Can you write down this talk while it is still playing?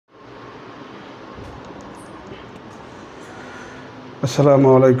আসসালামু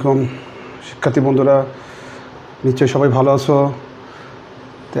আলাইকুম শিক্ষার্থী বন্ধুরা, নিশ্চয়ই সবাই ভালো আছো।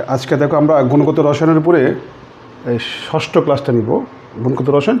 তো আজকে দেখো আমরা গুণগত রসায়নের উপরে এই ষষ্ঠ ক্লাসটা নিব। গুণগত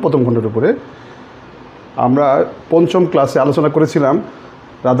রসায়ন প্রথম খণ্ডের উপরে আমরা পঞ্চম ক্লাসে আলোচনা করেছিলাম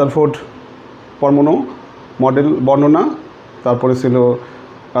রাদারফোর্ড পরমাণু মডেল বর্ণনা, তারপরে ছিল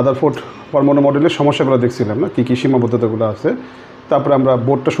রাদারফোর্ড পরমাণু মডেলের সমস্যাগুলো দেখছিলাম না, কী কী সীমাবদ্ধতাগুলো আছে। তারপরে আমরা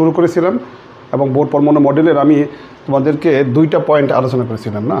বোর্ডটা শুরু করেছিলাম এবং বোর্ড পরমাণু মডেলের আমি তোমাদেরকে দুইটা পয়েন্ট আলোচনা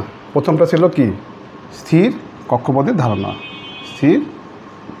করেছিলাম না। প্রথমটা ছিল কি, স্থির কক্ষপথের ধারণা, স্থির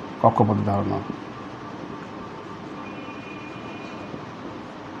কক্ষপথের ধারণা।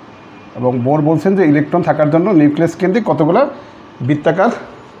 এবং বোর বলছেন যে ইলেকট্রন থাকার জন্য নিউক্লিয়াস কেন্দ্রিক কতগুলো বৃত্তাকার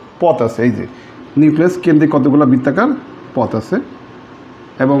পথ আছে। এই যে নিউক্লিয়াস কেন্দ্রিক কতগুলো বৃত্তাকার পথ আছে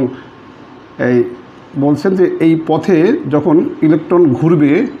এবং এই বলছেন যে এই পথে যখন ইলেকট্রন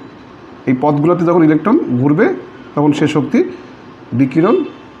ঘুরবে, এই পথগুলোতে যখন ইলেকট্রন ঘুরবে তখন সে শক্তি বিকিরণ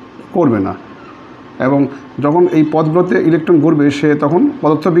করবে না। এবং যখন এই পথগুলোতে ইলেকট্রন ঘুরবে সে তখন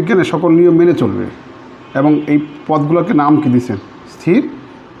পদার্থবিজ্ঞানের সকল নিয়ম মেনে চলবে। এবং এই পথগুলোকে নাম কি দিয়েছেন? স্থির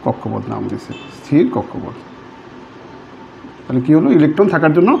কক্ষপথ নাম দিয়েছে, স্থির কক্ষপথ। তাহলে কী হলো, ইলেকট্রন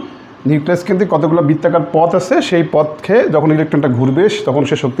থাকার জন্য নিউক্লিয়াস কেন্দ্রিক কতগুলো বৃত্তাকার পথ আছে, সেই পথে যখন ইলেকট্রনটা ঘুরবে তখন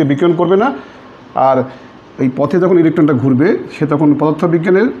সে শক্তি বিকিরণ করবে না। আর এই পথে যখন ইলেকট্রনটা ঘুরবে সে তখন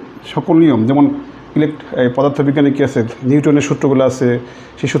পদার্থবিজ্ঞানের সকল নিয়ম, যেমন এই পদার্থবিজ্ঞানে কী আছে, নিউটনের সূত্রগুলো আছে,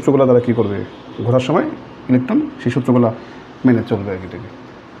 সেই সূত্রগুলো দ্বারা কী করবে, ঘোরার সময় ইলেকট্রন সেই সূত্রগুলো মেনে চলবে এটাকে।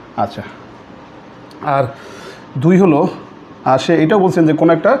 আচ্ছা, আর দুই হলো, আর সে এটাও বলছেন যে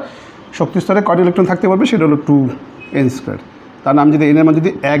কোনো একটা শক্তি স্তরে কয়টা ইলেকট্রন থাকতে পারবে, সেটা হলো 2n²। তার নাম যদি এনের মান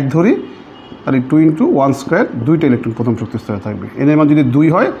যদি 1 ধরি তাহলে 2 × 1² দুইটা ইলেকট্রন প্রথম শক্তি স্তরে থাকবে। এনের মান যদি 2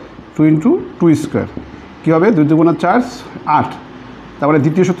 হয় 2 × 2² কী হবে, 2 × 4 8। তার মানে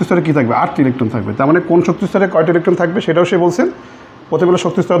দ্বিতীয় শক্তি স্তরে কী থাকবে, 8টি ইলেকট্রন থাকবে। তার মানে কোন শক্তি স্তরে কয়টা ইলেকট্রন থাকবে সেটাও সে বলছেন। প্রথমে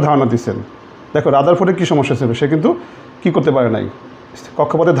শক্তি স্তরের ধারণা দিচ্ছেন। দেখো রাদারফোর্ডের কী সমস্যা ছিল, সে কিন্তু কী করতে পারে নাই,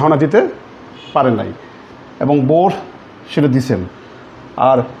 কক্ষপথের ধারণা দিতে পারে নাই এবং বোর সেটা দিচ্ছেন।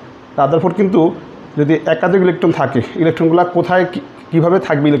 আর রাদারফোর্ড কিন্তু যদি একাধিক ইলেকট্রন থাকে, ইলেকট্রনগুলো কোথায় কীভাবে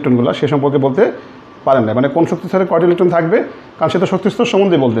থাকবে ইলেকট্রনগুলো সে সম্পর্কে বলতে পারেন না। মানে কোন শক্তি স্তরে কয়টা ইলেকট্রন থাকবে, কারণ সে তো শক্তি স্তর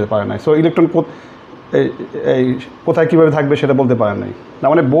সম্বন্ধে বলতে পারে না। সো ইলেকট্রন এই কোথায় কীভাবে থাকবে সেটা বলতে পারেন নাই। তার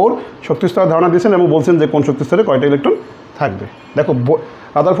মানে বোর শক্তি স্তরের ধারণা দিয়েছেন এবং বলছেন যে কোন শক্তি স্তরে কয়টা ইলেকট্রন থাকবে। দেখো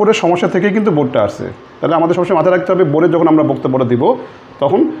রাদারফোর্ডের সমস্যা থেকেই কিন্তু বোর্ডটা আসছে। তাহলে আমাদের সবসময় মাথায় রাখতে হবে, বোর্ডে যখন আমরা বক্তব্যটা দিব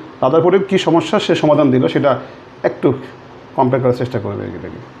তখন রাদারফোর্ডের কী সমস্যা সে সমাধান দিল সেটা একটু কম্পেয়ার করার চেষ্টা করবে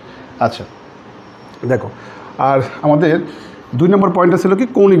এটাকে। আচ্ছা দেখো, আর আমাদের 2 নম্বর পয়েন্টটা ছিল কি,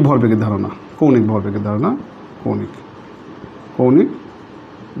 কৌণিক ভরবেগের ধারণা। কৌণিক ভরবেগের ধারণা, কৌণিক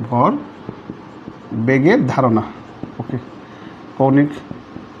ভরবেগের ধারণা। ওকে, কৌণিক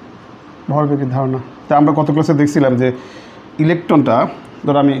ভরবেগের ধারণা। তা আমরা গত ক্লাসে দেখছিলাম যে ইলেকট্রনটা,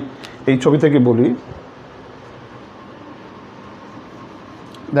 ধরো আমি এই ছবি থেকে বলি,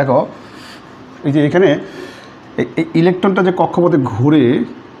 দেখো এই যে এখানে এই ইলেকট্রনটা যে কক্ষপথে ঘুরে,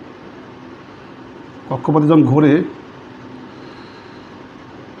 কক্ষপথে যখন ঘুরে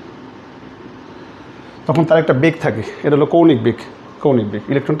তখন তার একটা বেগ থাকে, এটা হলো কৌণিক বেগ। কৌণিক বেগ,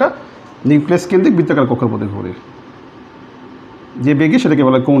 ইলেকট্রনটা নিউক্লিয়াস কেন্দ্রিক বৃত্তাকার কক্ষপথে ঘুরে যে বেগে সেটাকে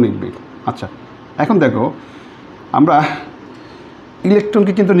বলা হয় কৌণিক বেগ। আচ্ছা, এখন দেখো আমরা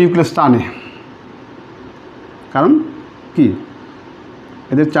ইলেকট্রনকে কিন্তু নিউক্লিয়াস টানে, কারণ কি,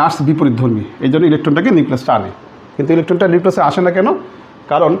 এদের চার্জ বিপরীতধর্মী, এই জন্য ইলেকট্রনটাকে নিউক্লিয়াস টানে। কিন্তু ইলেকট্রনটা নিউক্লিয়াসে আসে না কেন,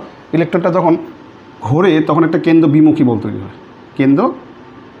 কারণ ইলেকট্রনটা যখন ঘোরে তখন একটা কেন্দ্র বিমুখী বল তৈরি হয়, কেন্দ্র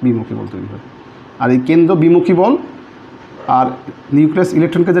বিমুখী বল তৈরি হয়। আর এই কেন্দ্র বিমুখী বল আর নিউক্লিয়াস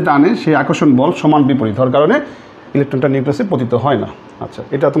ইলেকট্রনকে যে টানে সেই আকর্ষণ বল সমান বিপরীত হওয়ার কারণে ইলেকট্রনটা নিউক্লিয়াসে পতিত হয় না। আচ্ছা,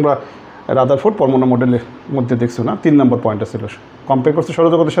 এটা তোমরা রাদারফোর্ড পরমাণু মডেলের মধ্যে দেখছো না, 3 নম্বর পয়েন্টটা ছিল, কম্পেয়ার করছে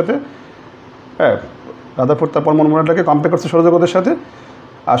সৌরজগতের সাথে। হ্যাঁ, রাদারফোর্ড তার পরমাণু মডেলটাকে কম্পেয়ার করছে সৌরজগতের সাথে।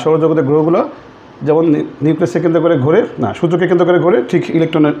 আর সৌরজগতের গ্রহগুলো যেমন নিউক্লিয়াসকে কেন্দ্র করে ঘোরে, না সূর্যকে কেন্দ্র করে ঘোরে, ঠিক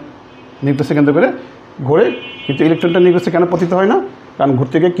ইলেকট্রনের নিউক্লিয়াসকে কেন্দ্র করে ঘোরে। কিন্তু ইলেকট্রনটা নিউক্লিয়াসে কেন পতিত হয় না, কারণ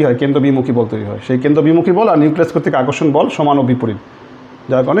ঘুরতে গিয়ে কী হয়, কেন্দ্র বিমুখী বল তৈরি হয়। সেই কেন্দ্র বিমুখী বল আর নিউক্লিয়াস কর্তৃক আকর্ষণ বল সমান ও বিপরীত,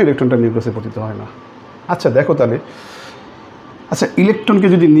 যার কারণে ইলেকট্রনটা নিউক্লিয়াসে পতিত হয় না। আচ্ছা দেখো তাহলে, আচ্ছা ইলেকট্রনকে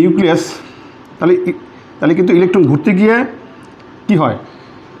যদি নিউক্লিয়াস, তাহলে কিন্তু ইলেকট্রন ঘুরতে গিয়ে কি হয়,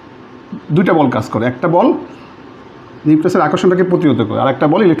 দুইটা বল কাজ করে। একটা বল নিউক্লিয়াসের আকর্ষণটাকে প্রতিহত করে, আর একটা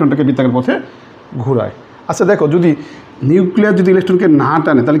বল ইলেকট্রনটাকে বৃত্তাকার পথে ঘোরায়। আচ্ছা দেখো, যদি নিউক্লিয়াস যদি ইলেকট্রনকে না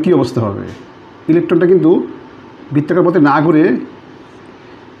টানে তাহলে কী অবস্থা হবে, ইলেকট্রনটা কিন্তু বৃত্তাকার পথে না ঘুরে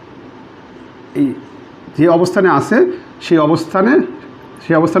এই যে অবস্থানে আছে সেই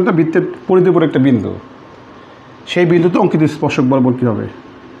অবস্থানটা বৃত্তের পরিধির উপর একটা বিন্দু, সেই বিন্দুতে অঙ্কিত স্পর্শক বরাবর কী হবে,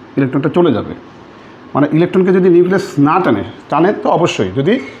 ইলেকট্রনটা চলে যাবে। মানে ইলেকট্রনকে যদি নিউক্লিয়াস না টানে তো অবশ্যই,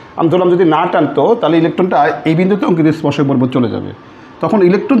 যদি আমি ধরলাম যদি না টানতো তাহলে ইলেকট্রনটা এই বিন্দুতে অঙ্কিত স্পর্শক বরাবর চলে যাবে। তখন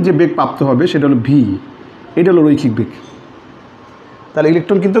ইলেকট্রন যে বেগ প্রাপ্ত হবে সেটা হলো ভি, এটা হলো রৈখিক বেগ। তাহলে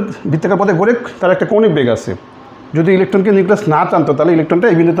ইলেকট্রন কিন্তু বৃত্তাকার পথে ঘুরে তার একটা কৌণিক বেগ আছে। যদি ইলেকট্রনকে নিউক্লিয়াস না টানতো তাহলে ইলেকট্রনটা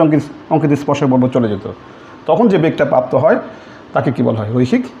এই বিন্দুতে অঙ্কিত স্পর্শক বরাবর চলে যেত। তখন যে বেগটা প্রাপ্ত হয় তাকে কী বলা হয়?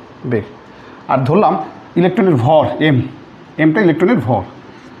 রৈখিক বেগ। আর ধরলাম ইলেকট্রনের ভর এমটা ইলেকট্রনের ভর,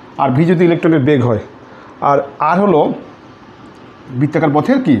 আর ভি যদি ইলেকট্রনের বেগ হয়, আর হলো বৃত্তাকার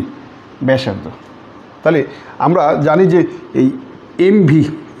পথের কি ব্যাসার্ধ। তাহলে আমরা জানি যে এই এম ভি,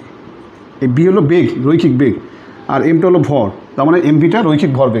 এই ভি হলো বেগ, রৈখিক বেগ, আর এমটা হলো ভর। তার মানে এম ভিটা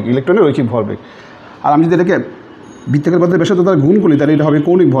রৈখিক ভরবেগ, ইলেকট্রনের রৈখিক ভরবেগ। আর আমি যদি এটাকে বৃত্তাকার পথের ব্যাসার্ধ দ্বারা গুণ করি তাহলে এটা হবে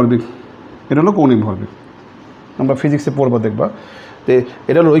কৌণিক ভরবেগ। এটা হলো কৌণিক ভরবেগ, আমরা ফিজিক্সে পড়বো দেখবা। তো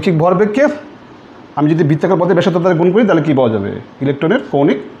এটা হলো রৈখিক ভরবেগকে আমি যদি বৃত্তাকার পথে ব্যাসার্ধ দ্বারা গুণ করি তাহলে কী পাওয়া যাবে? ইলেকট্রনের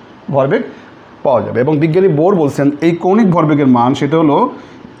কৌণিক ভরবেগ পাওয়া যাবে। এবং বিজ্ঞানী বোর বলছেন এই কৌণিক ভরবেগের মান সেটা হলো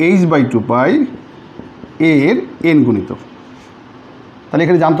h/2π এর n গুণিত। তাহলে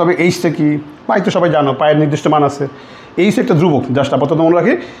এখানে জানতে হবে এইচটা কি, পাই তো সবাই জানো, পায়ের নির্দিষ্ট মান আছে। এইচ একটা ধ্রুবক, জাস্ট আপাতত মনে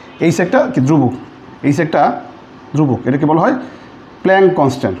রাখি এইচ একটা কি ধ্রুবক, এইচ একটা ধ্রুবক, এটাকে বলা হয় প্ল্যাঙ্ক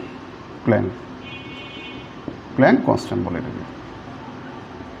কনস্ট্যান্ট, প্ল্যাঙ্ক কনস্ট্যান্ট বলে এটাকে।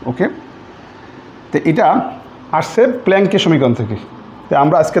 ওকে, তো এটা আসছে প্ল্যাঙ্কের সমীকরণ থেকে। তো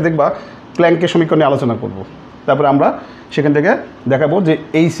আমরা আজকে দেখবা প্ল্যাঙ্কের সমীকরণ নিয়ে আলোচনা করব। তারপরে আমরা সেখান থেকে দেখাবো যে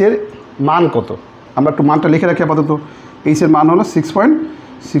এইচের মান কত। আমরা একটু মানটা লিখে রাখি আপাতত। এইচের মান হলো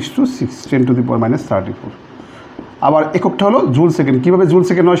 6.626 10⁻34। আবার এককটা হলো জুল সেকেন্ড। কীভাবে জুল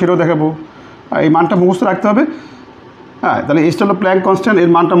সেকেন্ড হয় সেটাও দেখাবো। এই মানটা মুখস্থ রাখতে হবে। হ্যাঁ, তাহলে এইচটা হলো প্ল্যাঙ্ক কনস্ট্যান্ট,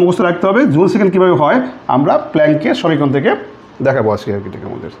 এর মানটা মুখস্থ রাখতে হবে। জুল সেকেন্ড কীভাবে হয় আমরা প্ল্যাঙ্কের সমীকরণ থেকে দেখাবো আজকে আর কি থেকে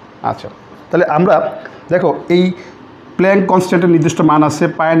আমাদের। আচ্ছা, তাহলে আমরা দেখো এই প্ল্যাঙ্ক কনস্ট্যান্টের নির্দিষ্ট মান আছে,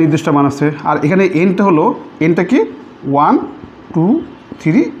 পায়ের নির্দিষ্ট মান আছে, আর এখানে এনটা হলো, এনটা কি 1 2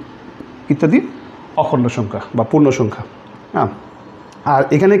 3 ইত্যাদি অখণ্ড সংখ্যা বা পূর্ণ সংখ্যা। হ্যাঁ, আর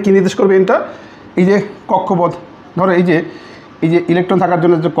এখানে কী নির্দেশ করবে এনটা? এই যে কক্ষপথ, ধরো এই যে ইলেকট্রন থাকার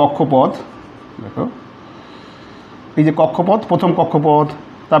জন্য যে কক্ষপথ, দেখো এই যে কক্ষপথ, প্রথম কক্ষপথ,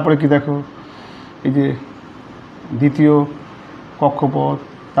 তারপরে কি দেখো এই যে দ্বিতীয় কক্ষপথ,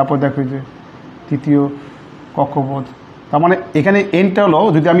 তারপর দেখো এই যে তৃতীয় কক্ষপথ। তার মানে এখানে এনটা হলো,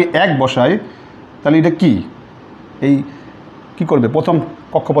 যদি আমি 1 বসাই তাহলে এটা কি এই কী করবে? প্রথম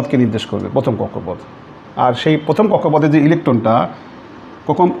কক্ষপথকে নির্দেশ করবে, প্রথম কক্ষপথ। আর সেই প্রথম কক্ষপথে যে ইলেকট্রনটা,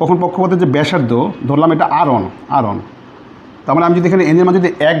 কখন কক্ষপথের যে ব্যাসার্ধ ধরলাম এটা আর1, তার মানে আমি যদি এখানে এনের মান যদি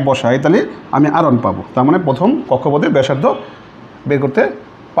 1 বসাই তাহলে আমি আর1 পাবো। তার মানে প্রথম কক্ষপথের ব্যাসার্ধ বের করতে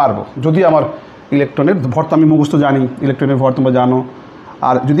পারবো যদি আমার ইলেকট্রনের ভর, তো আমি মুখস্থ জানি, ইলেকট্রনের ভর তোমরা জানো।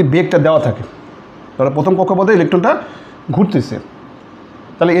 আর যদি বেগটা দেওয়া থাকে, তাহলে প্রথম কক্ষপথে ইলেকট্রনটা ঘুরতেছে,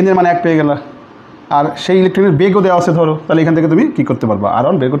 তাহলে এনের মান 1 পেয়ে গেল। আর সেই ইলেকট্রনের বেগও দেওয়া আছে ধরো, তাহলে এখান থেকে তুমি কী করতে পারবা?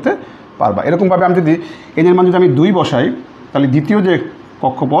 আর1 বের করতে পারবা। এরকমভাবে আমি যদি এনের মান যদি আমি 2 বসাই তাহলে দ্বিতীয় যে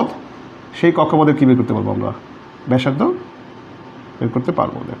কক্ষপথ, সেই কক্ষপথে কী বের করতে পারবো? আমরা ব্যাসার্ধ বের করতে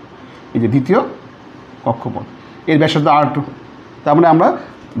পারবো। এই যে দ্বিতীয় কক্ষপথ, এর ব্যাসার্ধ r2। তার মানে আমরা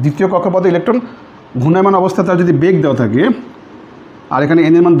দ্বিতীয় কক্ষপথে ইলেকট্রন ঘূর্ণায়মান অবস্থা, তার যদি বেগ দেওয়া থাকে, আর এখানে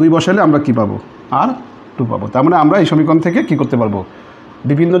এনের মান 2 বসালে আমরা কী পাবো? r2 পাবো। তার মানে আমরা এই সমীকরণ থেকে কী করতে পারবো?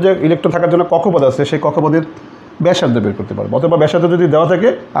 বিভিন্ন যে ইলেকট্রন থাকার জন্য কক্ষপথ আছে সেই কক্ষপথের ব্যাসার্ধ বের করতে পারবো, অথবা ব্যাসার্ধ যদি দেওয়া থাকে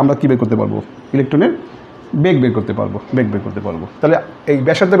আমরা কী বের করতে পারবো? ইলেকট্রনের বেগ বের করতে পারবো, বেগ বের করতে পারবো। তাহলে এই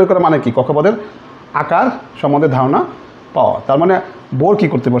ব্যাসার্ধ বের করা মানে কি? কক্ষপথের আকার সম্বন্ধে ধারণা পাওয়া। তার মানে বোর কী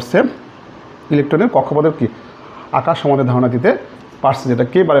করতে পারছে? ইলেকট্রনের কক্ষপথের কি আকার সম্বন্ধে ধারণা দিতে পারছে, যেটা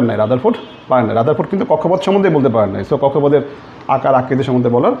কে পারেন নাই? রাদারফোর্ড পারেন নাই। রাদারফোর্ড কিন্তু কক্ষপথ সম্বন্ধে বলতে পারেন নাই। সো কক্ষপথের আকার আকৃতি সম্বন্ধে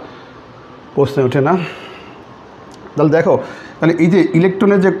বলার প্রশ্ন ওঠে না। তাহলে দেখো, তাহলে এই যে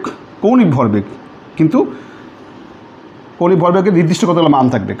ইলেকট্রনের যে কৌণিক ভরবেগ, কিন্তু কৌণিক ভরবেগের নির্দিষ্ট কতগুলো মান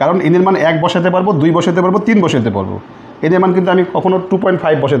থাকবে, কারণ এনের মান 1 বসাতে পারবো, 2 বসাতে পারবো, 3 বসাতে পারবো। এনের মান কিন্তু আমি কখনো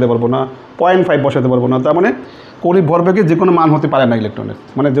 2.5 বসাতে পারবো না, 0.5 বসাতে পারবো না। তার মানে কৌণিক ভরবেগের যে কোনো মান হতে পারে না ইলেকট্রনের।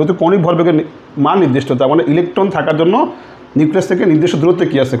 মানে যেহেতু কৌণিক ভরবেগের মান নির্দিষ্ট, তার মানে ইলেকট্রন থাকার জন্য নিউক্লিয়াস থেকে নির্দিষ্ট দূরত্বে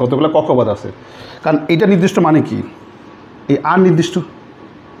কী আছে, কতগুলো কক্ষপথ আছে। কারণ এটা নির্দিষ্ট মানে কি? এই আর নির্দিষ্ট।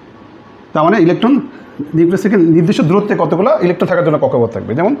 তার মানে ইলেকট্রন নিউক্লিয়াস থেকে নির্দিষ্ট দূরত্বে কতগুলো ইলেকট্রন থাকার জন্য কক্ষপথ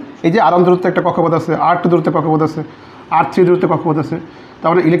থাকবে। যেমন এই যে r1 দূরত্বে একটা কক্ষপথ আছে, r2 দূরত্বে কক্ষপথ আছে, r3 দূরত্বে কক্ষপথ আছে। তার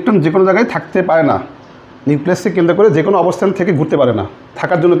মানে ইলেকট্রন যে কোনো জায়গায় থাকতে পারে না, নিউক্লিয়াসকে কেন্দ্র করে যে কোনো অবস্থান থেকে ঘুরতে পারে না।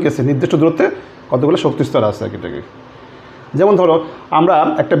 থাকার জন্য কী আছে? নির্দিষ্ট দূরত্বে কতগুলো শক্তিস্তর আছে এটাকে। যেমন ধরো আমরা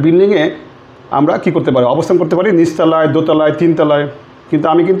একটা বিল্ডিংয়ে আমরা কী করতে পারি? অবস্থান করতে পারি নিচতলায়, দোতলায়, 3 তলায়। কিন্তু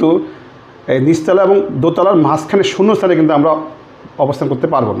আমি কিন্তু এই নিচতলা এবং দোতলার মাঝখানে শূন্য স্থানে কিন্তু আমরা অবস্থান করতে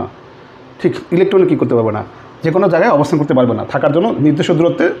পারবো না। ঠিক ইলেকট্রন কী করতে পারবো না? যে কোনো জায়গায় অবস্থান করতে পারবে না, থাকার জন্য নির্দিষ্ট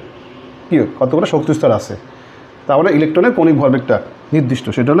দূরত্বে কী কতগুলো শক্তি স্তর আছে। তাহলে ইলেকট্রনের কৌণিক ভরবেগটা নির্দিষ্ট,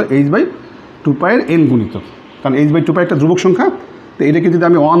 সেটা হলো h/2π এর n গুণিত, কারণ h/2π একটা ধ্রুবক সংখ্যা। তো এটাকে যদি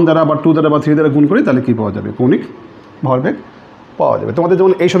আমি 1 দ্বারা বা 2 দ্বারা বা 3 দ্বারা গুণ করি তাহলে কী পাওয়া যাবে? কৌণিক ভরবেগ পাওয়া যাবে। তোমাদের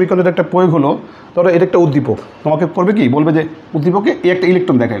যেমন এই সমীকরণের একটা প্রয়োগ হলো, ধরো এটা একটা উদ্দীপক, তোমাকে করবে কি, বলবে যে উদ্দীপকে এই একটা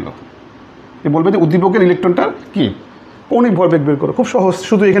ইলেকট্রন দেখাইলো, এ বলবে যে উদ্দীপকের ইলেকট্রনটার কি কৌণিক ভরবেগ বের করো। খুব সহজ,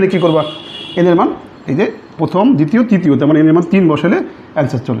 শুধু এখানে কী করবা, এনের মান এই যে প্রথম দ্বিতীয় তৃতীয়, তার মানে এনের মান 3 বসালে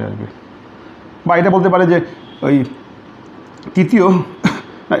অ্যান্সার চলে আসবে। বা এটা বলতে পারে যে ওই তৃতীয়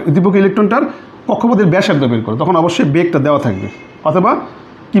উদ্দীপক ইলেকট্রনটার কক্ষপথের ব্যাসার্ধ বের করো, তখন অবশ্যই বেগটা দেওয়া থাকবে, অথবা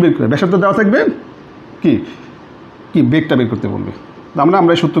কী বের করে, ব্যাসার্ধ দেওয়া থাকবে, কি বেগটা বের করতে বলবে।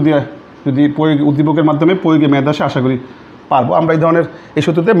 আমরা এই সূত্র দিয়ে যদি প্রয়োগ উদ্দীপকের মাধ্যমে প্রয়োগে ম্যাথ আসে আশা করি পারবো। আমরা এই ধরনের এই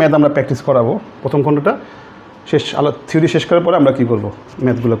সূত্রতে ম্যাথ আমরা প্র্যাকটিস করাবো। প্রথম খণ্ডটা শেষ, থিওরি শেষ করার পরে আমরা কী করবো,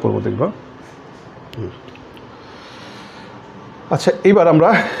 ম্যাথগুলো করবো, দেখব। আচ্ছা, এইবার আমরা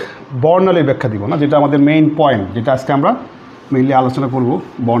বর্ণালীর ব্যাখ্যা দিব না, যেটা আমাদের মেইন পয়েন্ট, যেটা আজকে আমরা মেইনলি আলোচনা করব।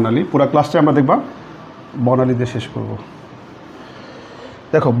 বর্ণালী পুরো ক্লাসটা আমরা দেখবা বর্ণালী দিয়ে শেষ করব।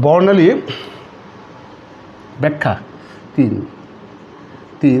 দেখো, বর্ণালী ব্যাখ্যা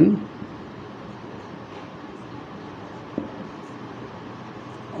তিন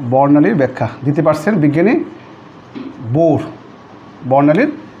বর্ণালীর ব্যাখ্যা দিতে পারছেন বিজ্ঞানী বোর,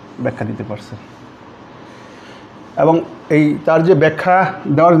 বর্ণালীর ব্যাখ্যা দিতে পারছেন। এবং এই তার যে ব্যাখ্যা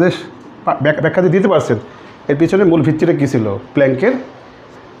দেওয়ার ব্যাখ্যা দিতে পারছেন, এর পিছনে মূল ভিত্তিটা কী ছিল? প্ল্যাঙ্কের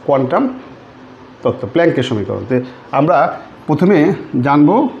কোয়ান্টাম তত্ত্ব, প্ল্যাঙ্কের সমীকরণ। তো আমরা প্রথমে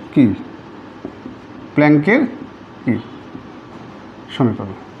জানবো কি প্ল্যাঙ্কের কি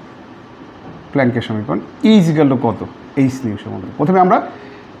সমীকরণ, প্ল্যাঙ্কের সমীকরণ E= কত, h নিউ সমান। প্রথমে আমরা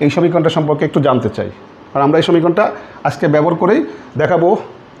এই সমীকরণটা সম্পর্কে একটু জানতে চাই, আর আমরা এই সমীকরণটা আজকে ব্যবহার করেই দেখাবো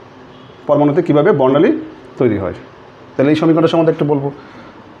পরমাণুতে কীভাবে বর্ণালী তৈরি হয়। তাহলে এই সমীকরণটা সম্বন্ধে একটু বলবো।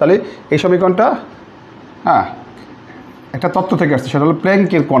 তাহলে এই সমীকরণটা একটা তত্ত্ব থেকে আসছে, সেটা হলো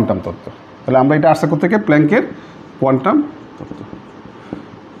প্ল্যাঙ্কের কোয়ান্টাম তত্ত্ব। তাহলে আমরা এটা আসছে কোথা থেকে? প্ল্যাঙ্কের কোয়ান্টাম তত্ত্ব,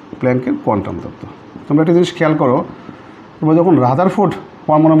 প্ল্যাঙ্কের কোয়ান্টাম তত্ত্ব। তোমরা একটা জিনিস খেয়াল করো, তোমরা যখন রাদারফোর্ড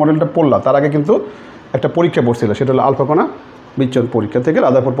পরমাণু মডেলটা পড়লা, তার আগে কিন্তু একটা পরীক্ষা পড়ছিল, সেটা হলো আলফা কণা বিচ্ছুরণ পরীক্ষা থেকে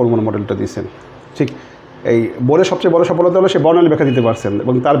রাদারফোর্ড পরমাণু মডেলটা দিয়েছেন। ঠিক এই বোর্ডের সবচেয়ে বড় সফলতা হলো সে বর্ণালী ব্যাখ্যা দিতে পারছেন,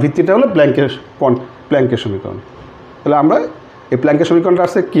 এবং তার ভিত্তিটা হলো প্ল্যাঙ্কের সমীকরণ। তাহলে আমরা এই প্ল্যাঙ্কের সমীকরণটা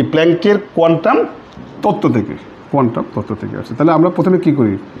আসছে কি? প্ল্যাঙ্কের কোয়ান্টাম তত্ত্ব থেকে, কোয়ান্টাম তত্ত্ব থেকে আসছে। তাহলে আমরা প্রথমে কী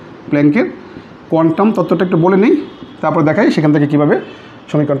করি, প্ল্যাঙ্কের কোয়ান্টাম তত্ত্বটা একটু বলে নিই, তারপর দেখাই সেখান থেকে কীভাবে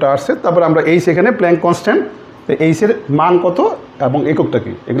সমীকরণটা আসছে। তারপর আমরা এখানে প্ল্যাঙ্ক কনস্ট্যান্ট, এইচের মান কত এবং এককটা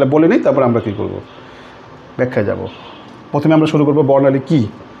কী, এগুলো বলে নিই, তারপর আমরা কী করব, ব্যাখ্যায় যাব। প্রথমে আমরা শুরু করব বর্ণালী কী,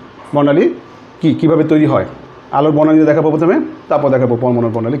 বর্ণালী কীভাবে তৈরি হয়। আলোর বর্ণালী দেখাবো প্রথমে, তারপর দেখাবো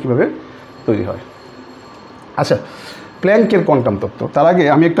পরমাণুর বর্ণালী কীভাবে তৈরি হয়। আচ্ছা, প্ল্যাঙ্কের কোয়ান্টাম তত্ত্ব, তার আগে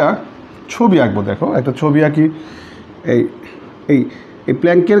আমি একটা ছবি আঁকবো। দেখো, একটা ছবি আঁকি। এই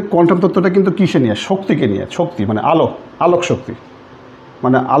প্ল্যাঙ্কের কোয়ান্টাম তত্ত্বটা কিন্তু কিসে নিয়ে? শক্তিকে নিয়ে। শক্তি মানে আলোক শক্তি,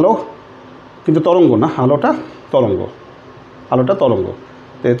 মানে আলো কিন্তু তরঙ্গ না, আলোটা তরঙ্গ।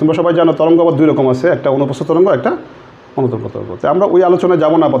 তো তোমরা সবাই জানো তরঙ্গ আবার দুই রকম আছে, একটা অনুপস্থ তরঙ্গ, একটা অনুতরঙ্গ তরঙ্গ। তো আমরা ওই আলোচনায়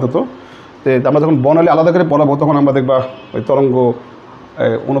যাবো না আপাতত। তো আমরা যখন বর্ণালী আলাদা করে পড়াবো, তখন আমরা দেখবা ওই তরঙ্গ,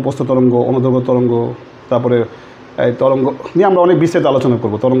 অনুপস্থ তরঙ্গ, অনুদৈর্ঘ্য তরঙ্গ, তারপরে এই তরঙ্গ নিয়ে আমরা অনেক বিস্তারিত আলোচনা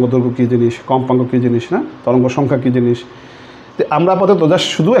করবো। তরঙ্গ দৈর্ঘ্য কী জিনিস, কম্পাঙ্ক কী জিনিস, না তরঙ্গ সংখ্যা কী জিনিস। তো আমরা আপাতত জাস্ট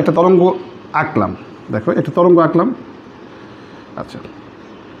শুধু একটা তরঙ্গ আঁকলাম। দেখো, একটা তরঙ্গ আঁকলাম। আচ্ছা,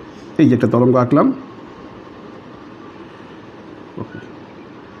 এই যে একটা তরঙ্গ আঁকলাম। ওকে,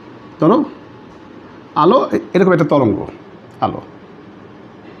 ধরো আলো এরকম একটা তরঙ্গ, আলো।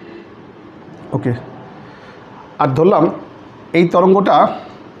 ওকে, আর ধরলাম এই তরঙ্গটা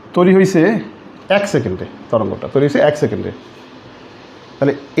তৈরি হয়েছে 1 সেকেন্ডে, তরঙ্গটা তৈরি হয়েছে 1 সেকেন্ডে।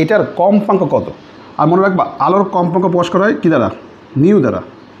 তাহলে এটার কম্পাঙ্ক কত? আর মনে রাখবা, আলোর কম্পাঙ্ক প্রকাশ করা হয় কী দ্বারা? মিউ দ্বারা,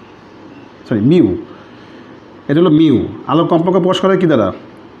 মিউ। এটা হলো মিউ। আলোর কম্পাঙ্ক প্রকাশ করা হয় কী দ্বারা?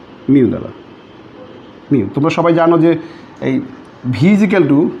 মিউ দ্বারা, মিউ। তোমরা সবাই জানো যে এই V=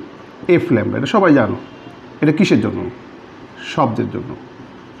 F ল্যাম্ডা, এটা সবাই জানো। এটা কিসের জন্য? শব্দের জন্য,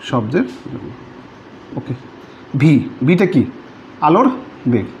 শব্দের জন্য। ওকে, ভিটা কি? আলোর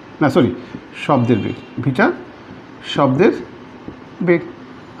বেগ, না শব্দের বেগ। ভিটা শব্দের বেগ।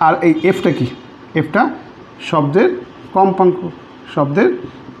 আর এই এফটা কি? এফটা শব্দের কম্পাঙ্ক, শব্দের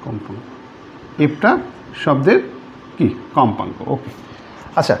কম্পাঙ্ক। এফটা শব্দের কি? কম্পাঙ্ক। ওকে,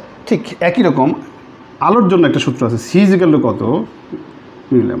 আচ্ছা, ঠিক একই রকম আলোর জন্য একটা সূত্র আছে, C= কত?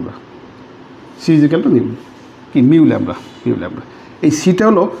 Mu lambda. C= mu lambda. এই সিটা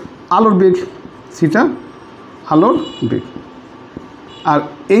হলো আলোর বেগ, সিটা আলোর বেগ। আর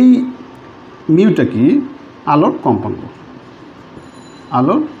এই মিউটা কি? আলোর কম্পাঙ্ক,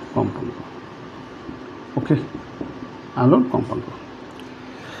 আলোর কম্পাঙ্ক। ওকে, আলোর কম্পাঙ্ক।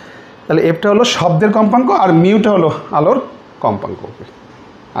 তাহলে এফটা হলো শব্দের কম্পাঙ্ক আর মিউটা হলো আলোর কম্পাঙ্ক। ওকে,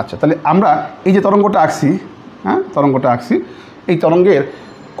 আচ্ছা, তাহলে আমরা এই যে তরঙ্গটা আঁকছি, হ্যাঁ তরঙ্গটা আঁকছি, এই তরঙ্গের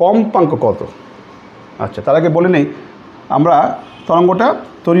কম্পাঙ্ক কত? আচ্ছা, তার আগে বলে নেই আমরা তরঙ্গটা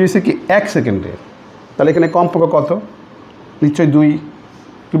তৈরি হয়েছে কি 1 সেকেন্ডে, তাহলে এখানে কম্পাঙ্ক কত? নিশ্চয়ই 2।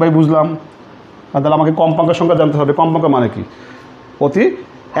 কীভাবে বুঝলাম? তাহলে আমাকে কম্পাঙ্কের সংখ্যা জানতে হবে। কম্পাঙ্ক মানে কি? প্রতি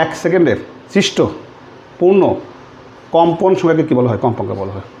 1 সেকেন্ডের সৃষ্ট পূর্ণ কম্পন সংখ্যাকে কী বলা হয়? কম্পাঙ্ক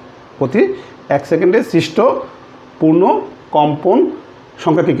বলা হয়। প্রতি 1 সেকেন্ডে সৃষ্ট পূর্ণ কম্পন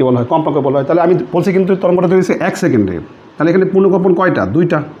সংখ্যাকে কী বলা হয়? কম্পাঙ্ক বলা হয়। তাহলে আমি বলছি কিন্তু তরঙ্গটা তৈরি হয়েছে 1 সেকেন্ডে, তাহলে এখানে পূর্ণকম্পন কয়টা?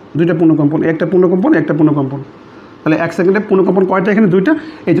 2টা পূর্ণকম্পন, একটা পূর্ণকম্পন একটা পূর্ণকম্পন। তাহলে 1 সেকেন্ডে পূর্ণকম্পন কয়টা? এখানে 2টা,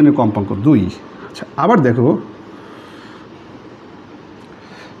 এই জন্য কম্পাঙ্ক 2। আচ্ছা, আবার দেখো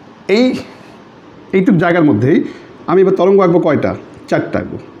এইটুক জায়গার মধ্যেই আমি এবার তরঙ্গ আঁকবো কয়টা? 4টা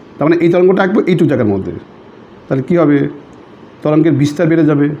আঁকবো। তার মানে এই তরঙ্গটা আঁকবো এইটুক জায়গার মধ্যে। তাহলে কী হবে? তরঙ্গের বিস্তার বেড়ে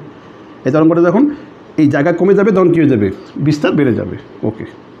যাবে। এই তরঙ্গটা যখন এই জায়গা কমে যাবে তখন কী হয়ে যাবে? বিস্তার বেড়ে যাবে। ওকে,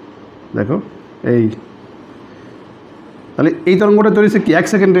 দেখো এই, তাহলে এই তরঙ্গটা তৈরি হচ্ছে কি 1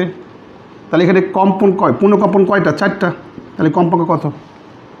 সেকেন্ডে, তাহলে এখানে কম্পন পূর্ণকম্পন কয়টা? 4টা, তাহলে কম্পাঙ্ক কত?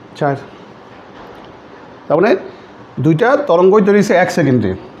 4। তার মানে 2টা তরঙ্গই তৈরি হচ্ছে 1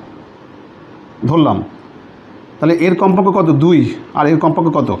 সেকেন্ডে ধরলাম, তাহলে এর কম্পাঙ্ক কত? 2, আর এর কম্পাঙ্ক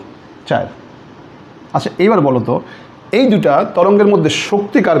কত? 4। আচ্ছা, এইবার বলো তো এই 2টা তরঙ্গের মধ্যে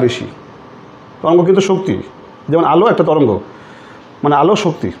শক্তি কার বেশি? তরঙ্গ কিন্তু শক্তি, যেমন আলো একটা তরঙ্গ, মানে আলো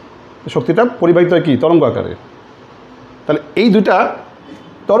শক্তি, শক্তিটা পরিবাহিত হয় কি? তরঙ্গ আকারে। তাহলে এই 2টা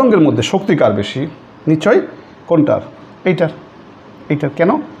তরঙ্গের মধ্যে শক্তি কার বেশি? নিশ্চয় কোনটার? এইটার।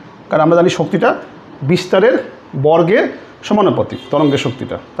 কেন? কারণ আমরা জানি শক্তিটা বিস্তারের বর্গের সমানুপাতিক তরঙ্গের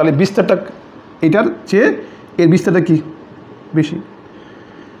শক্তিটা, তাহলে বিস্তারটা এইটার চেয়ে এর বিস্তারটা কি বেশি।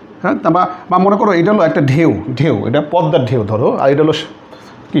 হ্যাঁ, বা মনে করো এটা হলো একটা ঢেউ, এটা পদ্মার ঢেউ ধরো, আর এটা হলো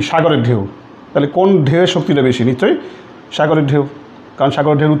কি? সাগরের ঢেউ। তাহলে কোন ঢেউয়ের শক্তিটা বেশি? নিশ্চয়ই সাগরের ঢেউ, কারণ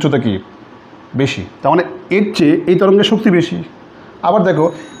সাগরের ঢেউর উচ্চতা কি? বেশি। তার মানে এর চেয়ে এই তরঙ্গের শক্তি বেশি। আবার দেখো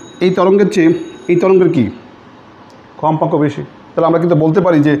এই তরঙ্গের চেয়ে এই তরঙ্গের কি? কম্পাঙ্ক বেশি। তাহলে আমরা কিন্তু বলতে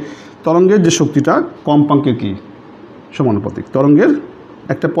পারি যে তরঙ্গের যে শক্তিটা কম্পাঙ্কের কি? সমানুপাতিক। তরঙ্গের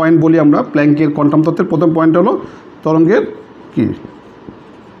একটা পয়েন্ট বলি আমরা, প্ল্যাঙ্কের কোয়ান্টাম তত্ত্বের প্রথম পয়েন্ট হলো তরঙ্গের কি?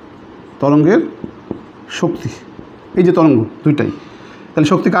 তরঙ্গের শক্তি। এই যে তরঙ্গ 2টাই, তাহলে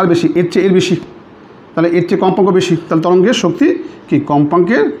শক্তি কার বেশি? এর চেয়ে এর বেশি, তাহলে এর চেয়ে কম্পাঙ্ক বেশি, তাহলে তরঙ্গের শক্তি কি?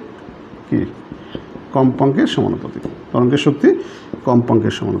 কম্পাঙ্কের কি? কম্পাঙ্কের সমানুপাতিক। তরঙ্গের শক্তি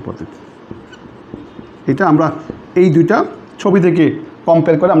কম্পাঙ্কের সমানুপাতিক। এটা আমরা এই 2টা ছবি থেকে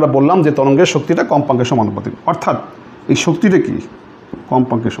কম্পেয়ার করে আমরা বললাম যে তরঙ্গের শক্তিটা কম্পাঙ্কের সমানুপাতিক, অর্থাৎ এই শক্তিটা কি?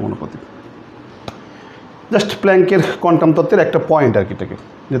 কম্পাঙ্কের সমানুপাতিক। জাস্ট প্ল্যাঙ্কের কোয়ান্টাম তত্ত্বের একটা পয়েন্ট আর কি, এটাকে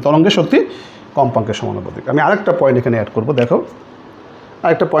যে তরঙ্গের শক্তি কম্পাঙ্কের সমানুপাতিক। আমি আরেকটা পয়েন্ট এখানে অ্যাড করব। দেখো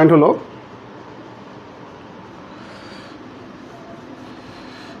আরেকটা পয়েন্ট হলো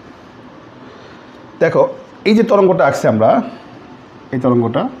দেখো এই যে তরঙ্গটা আঁকছি আমরা, এই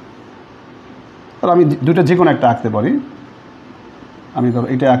তরঙ্গটা, আর আমি 2টা যে কোনো একটা আঁকতে পারি। আমি ধরো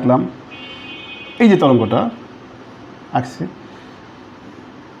এটা আঁকলাম, এই যে তরঙ্গটা আঁকছি।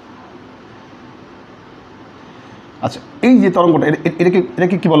 আচ্ছা, এই যে তরঙ্গটা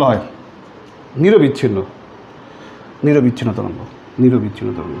এটাকে কী বলা হয়? নিরবিচ্ছিন্ন তরঙ্গ। নিরবিচ্ছিন্ন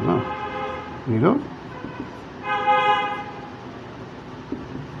তরঙ্গ না,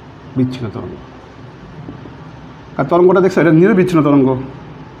 নিরবিচ্ছিন্ন তরঙ্গ। আর তরঙ্গটা দেখছো, এটা নিরবিচ্ছিন্ন তরঙ্গ,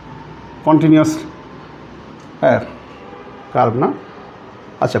 কন্টিনিউয়াস কার্ভ না।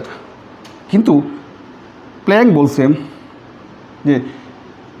 আচ্ছা, কিন্তু প্ল্যাঙ্ক বলছেন যে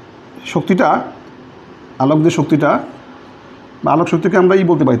শক্তিটা, আলোক যে শক্তিটা বা আলোক শক্তিকে আমরা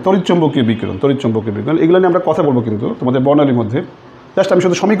বলতে পারি তড়িৎচুম্বকীয় বিকিরণ। এগুলো নিয়ে আমরা কথা বলবো কিন্তু তোমাদের বর্ণালীর মধ্যে। জাস্ট আমি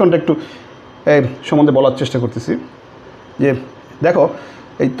শুধু সমীকরণটা একটু সম্বন্ধে বলার চেষ্টা করতেছি যে দেখো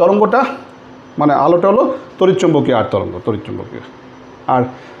এই তরঙ্গটা মানে আলোটা হলো তড়িৎচুম্বকীয় আর তরঙ্গ। আর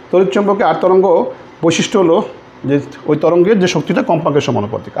তড়িৎচুম্বকীয় আর তরঙ্গ বৈশিষ্ট্য হলো যে ওই তরঙ্গের যে শক্তিটা কম্পাঙ্কের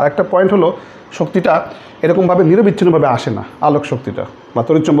সমানুপাতিক। আর একটা পয়েন্ট হলো শক্তিটা এরকমভাবে নিরবিচ্ছিন্নভাবে আসে না। আলোক শক্তিটা বা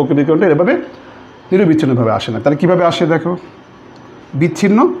তড়িৎচুম্বকীয় বিকিরণটা এভাবে নিরবিচ্ছিন্নভাবে আসে না। তাহলে কীভাবে আসে? দেখো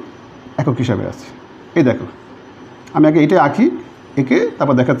বিচ্ছিন্ন একক হিসাবে আছে। এই দেখো আমি আগে এটা আঁকি, একে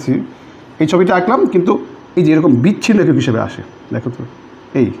তারপর দেখাচ্ছি। এই ছবিটা আঁকলাম, কিন্তু এই যে এরকম বিচ্ছিন্ন একক হিসাবে আসে। দেখো তো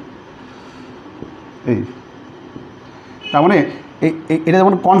এই তার মানে এটা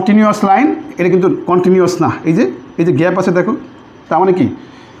যেমন কন্টিনিউয়াস লাইন, এটা কিন্তু কন্টিনিউয়াস না। এই যে গ্যাপ আছে দেখো, তার মানে কি?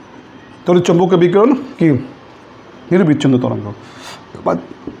 তড়িৎচুম্বকীয় বিকিরণ কি? নিরবিচ্ছিন্ন তরঙ্গ। বা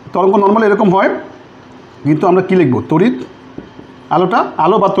তরঙ্গ নর্মালি এরকম হয়, কিন্তু আমরা কী লিখব? তড়িৎ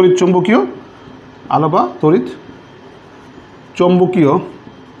আলো বা তড়িৎ চৌম্বকীয়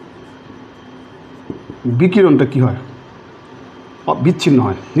বিকিরণটা কি হয়? বিচ্ছিন্ন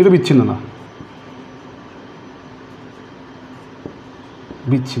হয়, নিরবিচ্ছিন্ন না,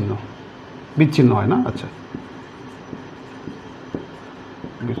 বিচ্ছিন্ন হয় না। আচ্ছা,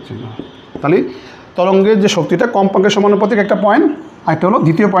 বিচ্ছিন্ন। তাহলে তরঙ্গের যে শক্তিটা কম্পাঙ্কের সমানুপাতিক একটা পয়েন্ট। আরেকটা হলো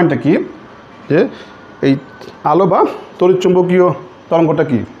দ্বিতীয় পয়েন্টটা কি, যে এই আলো বা তড়িৎচুম্বকীয় তরঙ্গটা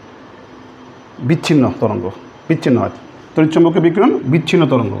কি? বিচ্ছিন্ন তরঙ্গ, বিচ্ছিন্ন হয়। তড়িৎচুম্বকীয় বিকিরণ বিচ্ছিন্ন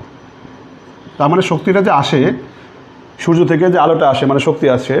তরঙ্গ। তার মানে শক্তিটা যে আসে সূর্য থেকে, যে আলোটা আসে মানে শক্তি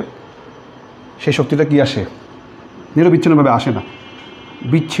আসে, সেই শক্তিটা কি আসে? নিরবিচ্ছিন্নভাবে আসে না,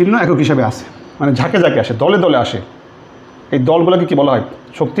 বিচ্ছিন্ন একক হিসাবে আসে, মানে ঝাঁকে ঝাঁকে আসে, দলে দলে আসে। এই দলগুলোকে কি বলা হয়?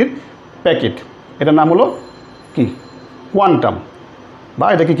 শক্তির প্যাকেট। এটার নাম হলো কি? কোয়ান্টাম, বা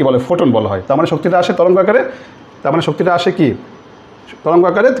এটাকে কি বলে? ফোটন বলা হয়। তার মানে শক্তিটা আসে তরঙ্গ আকারে, তার মানে শক্তিটা আসে কি? তরঙ্গ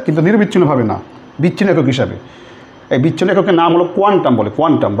আকারে, কিন্তু নিরবিচ্ছিন্নভাবে না, বিচ্ছিন্ন একক হিসাবে। এই বিচ্ছিন্ন এককের নাম হলো কোয়ান্টাম বলে,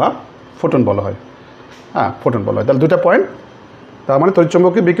 কোয়ান্টাম বা ফোটন বলা হয়। হ্যাঁ, ফোটন বলা হয়। তাহলে দুটা পয়েন্ট। তার মানে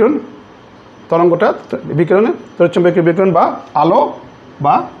তড়িৎচুম্বকীয় বিকিরণ তরঙ্গটা, তড়িৎচুম্বকীয় বিকিরণ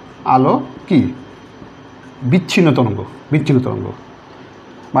বা আলো কি? বিচ্ছিন্ন তরঙ্গ,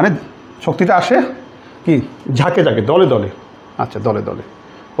 মানে শক্তিটা আসে কি? ঝাঁকে ঝাঁকে, দলে দলে। আচ্ছা, দলে দলে।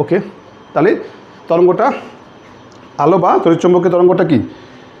 ওকে, তাহলে তরঙ্গটা, আলো বা তড়িৎচুম্বকীয় তরঙ্গটা কি?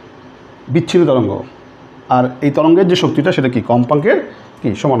 বিচ্ছিন্ন তরঙ্গ। আর এই তরঙ্গের যে শক্তিটা সেটা কি? কম্পাঙ্কের কি?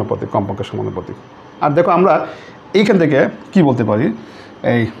 সমানুপাতিক, কম্পাঙ্কের সমানুপাতিক। আর দেখো আমরা এইখান থেকে কি বলতে পারি,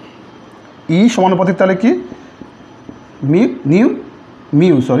 এই সমানুপাতিক, তাহলে কি?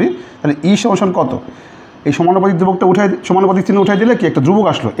 তাহলে সমান কত? এই সমানুপাতিক ধ্রুবকটা সমানুপাতিক চিহ্ন উঠাই দিলে কি একটা ধ্রুবক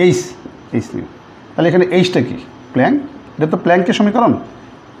আসলো, এইচ নিউ। তাহলে এখানে এইচটা কি? প্ল্যাঙ্ক। এটা তো প্ল্যাঙ্কের সমীকরণ।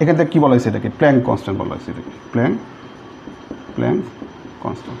 এখান থেকে কী বলা হয়েছে? এটাকে প্ল্যাঙ্ক কনস্ট্যান্ট বলা হয়েছে। এটাকে প্ল্যাঙ্ক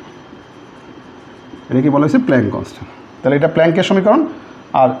কনস্ট্যান্ট, এটা কি বলা হয়েছে? Planck constant. তাহলে এটা প্ল্যাঙ্কের সমীকরণ,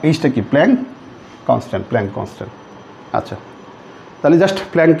 আর এইচটা কি? Planck constant. আচ্ছা, তাহলে জাস্ট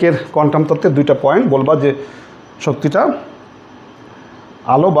প্ল্যাঙ্কের কোয়ান্টাম তত্ত্বের দুইটা পয়েন্ট বলবা, যে শক্তিটা,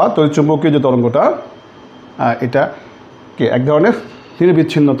 আলো বা তড়িৎচুম্বকীয় যে তরঙ্গটা, এটা কি এক ধরনের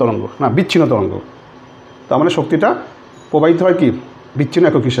নিরবিচ্ছিন্ন তরঙ্গ, না বিচ্ছিন্ন তরঙ্গ। তার মানে শক্তিটা প্রবাহিত হয় কি? বিচ্ছিন্ন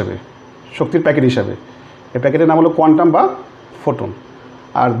একক হিসাবে, শক্তির প্যাকেট হিসাবে। এই প্যাকেটের নাম হলো কোয়ান্টাম বা ফোটন।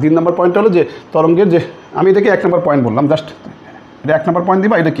 আর 2 নম্বর পয়েন্টটা হলো যে তরঙ্গের যে, আমি এটাকে 1 নম্বর পয়েন্ট বললাম, জাস্ট এটা 1 নম্বর পয়েন্ট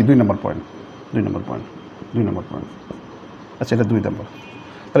দিবা, এটা কি 2 নম্বর পয়েন্ট। আচ্ছা, এটা 2 নম্বর।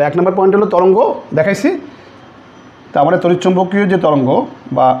 তাহলে 1 নম্বর পয়েন্ট হলো তরঙ্গ দেখাইছি। তার মানে তড়িৎচুম্বকীয় যে তরঙ্গ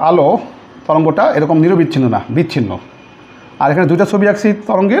বা আলো তরঙ্গটা এরকম নিরবিচ্ছিন্ন না, বিচ্ছিন্ন। আর এখানে দুইটা ছবি আঁকছি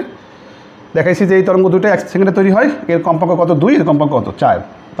তরঙ্গের, দেখাইছি যে এই তরঙ্গ দুটো 1 সেকেন্ডে তৈরি হয়। এর কম্পাঙ্ক কত? 2, এর কম্পাঙ্ক কত? 4।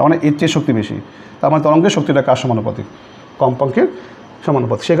 তার মানে এর চেয়ে শক্তি বেশি। তার মানে তরঙ্গের শক্তিটা কার সমানুপাতিক? কম্পাঙ্কের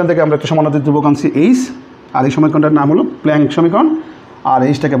সমানুপাতিক। সেখান থেকে আমরা একটা সমানুপাতিক ধ্রুবক আনছি এইচ, আর এই সমীকরণটার নাম হলো প্ল্যাঙ্ক সমীকরণ, আর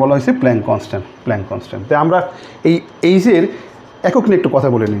এইচটাকে বলা হয়েছে প্ল্যাঙ্ক কনস্ট্যান্ট। তাই আমরা এই এইচের একক নিয়ে একটু কথা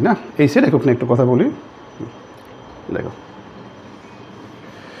বলে নিই না, এইচের একক নিয়ে একটু কথা বলি। দেখো,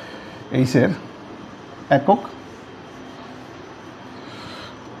 এইচের একক,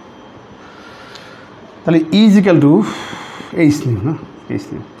 তাহলে ইজিক্যাল টু এইচ নিউ না, এইচ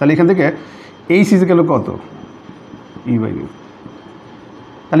নিউ। তাহলে এখান থেকে এইচ ইজিক্যাল টু কত? E/নিউ।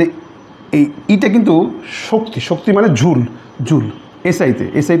 তাহলে এই ইটা কিন্তু শক্তি মানে জুল।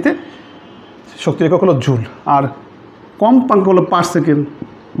 এসআইতে শক্তির একক হলো জুল, আর কম্পাঙ্ক হলো পার সেকেন্ড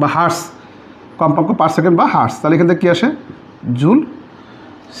বা হার্স। কম্পাঙ্ক পার সেকেন্ড বা হার্স। তাহলে এখান থেকে কী আসে? জুল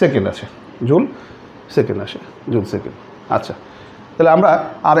সেকেন্ড আসে। আচ্ছা, তাহলে আমরা,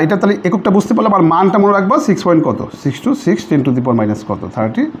 আর এটা তাহলে এককটা বুঝতে পারলাম, আর মানটা মনে রাখবো 6 পয়েন্ট কত? 626 10 টু দি পাওয়ার মাইনাস কত?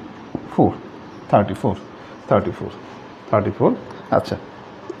 34। আচ্ছা,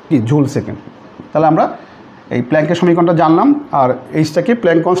 কি জুল সেকেন্ড। তাহলে আমরা এই প্ল্যাঙ্কের সমীকরণটা জানলাম, আর এইচটাকে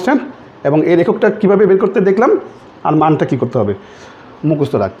প্ল্যাঙ্ক কনস্ট্যান্ট, এবং এর এককটা কীভাবে বের করতে দেখলাম, আর মানটা কী করতে হবে?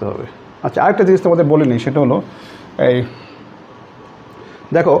 মুখস্থ রাখতে হবে। আচ্ছা, আরেকটা জিনিস তোমাদের বলে নিই, সেটা হলো এই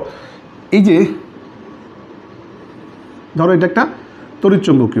দেখো, এই যে ধরো এটা একটা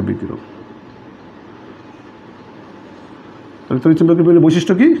তড়িৎচুম্বকীয় বিকিরণ। তড়িৎচুম্বকীয় বিকিরণের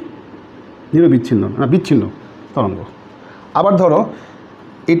বৈশিষ্ট্য কি? নিরবিচ্ছিন্ন না, বিচ্ছিন্ন তরঙ্গ। আবার ধরো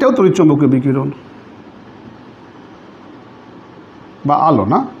এটাও তড়িৎচুম্বকীয় বিকিরণ বা আলো,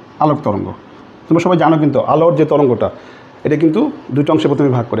 না আলোক তরঙ্গ। তোমরা সবাই জানো কিন্তু আলোর যে তরঙ্গটা, এটা কিন্তু দুটো অংশে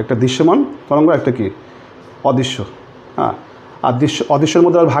প্রথমে ভাগ করে, একটা দৃশ্যমান তরঙ্গ, একটা কি অদৃশ্য। হ্যাঁ, আর অদৃশ্যের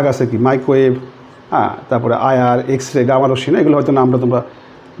মধ্যে আর ভাগ আছে কি? মাইক্রোওয়েভ, হ্যাঁ, তারপরে আয়ার, এক্স-রে, গামা রশ্মি, না এগুলো হয়তো নামটা তোমরা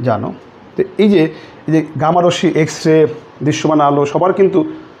জানো। তো এই যে গামা রশ্মি, এক্স-রে, দৃশ্যমান আলো, সবার কিন্তু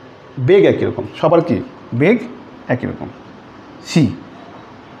বেগ একই রকম। সবার কি বেগ একই রকম। সি,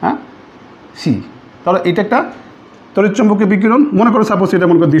 হ্যাঁ সি। তাহলে এটা একটা তড়িৎচুম্বকীয় বিকিরণ। মনে করো সাপোজ এটা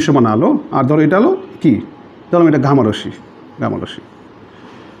মনে করো দৃশ্যমান আলো, আর ধরো এটা হলো কি, ধরো এটা গামারশ্মি। গামারশ্মি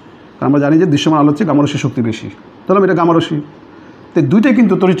আমরা জানি যে দৃশ্যমান আলো হচ্ছে গামারশ্মির শক্তি বেশি, তাহলে এটা গামারশ্মি। তো দুইটাই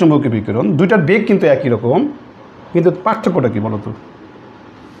কিন্তু তড়িৎচুম্বকীয় বিকিরণ, দুইটার বেগ কিন্তু একই রকম, কিন্তু পার্থক্যটা কী বলো তো?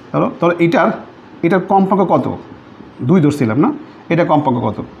 তাহলে এটার কম্পাঙ্ক কত? 2 ধরছিলাম না, এটা কম্পাঙ্ক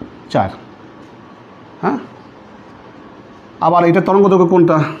কত? 4। হ্যাঁ, আবার এটা তরঙ্গদৈর্ঘ্য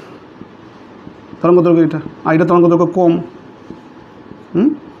কোনটা? তরঙ্গদৈর্ঘ্য এটা, আর এটা তরঙ্গদৈর্ঘ্য কম।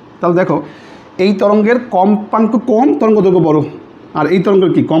 তাহলে দেখো এই তরঙ্গের কম্পাঙ্ক কম, তরঙ্গদৈর্ঘ্য বড়, আর এই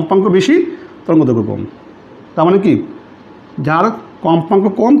তরঙ্গের কি কম্পাঙ্ক বেশি, তরঙ্গদৈর্ঘ্য কম। তার মানে কি, যার কম্পাঙ্ক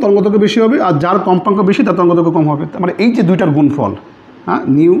কম তরঙ্গদৈর্ঘ্য বেশি হবে, আর যার কম্পাঙ্ক বেশি তার তরঙ্গদৈর্ঘ্য কম হবে। তার মানে এই যে দুইটার গুণফল, হ্যাঁ,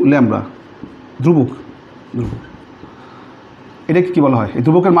 নিউ ল্যামডা, ধ্রুবক। এটা কী বলা হয়? এই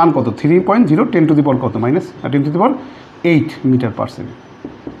ধ্রুবকের মান কত? 3.0 10⁻⁸ কত? -10⁸8 মিটার/সেকেন্ড।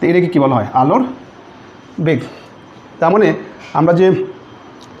 তো এটাকে কী বলা হয়? আলোর বেগ। তার মানে আমরা যে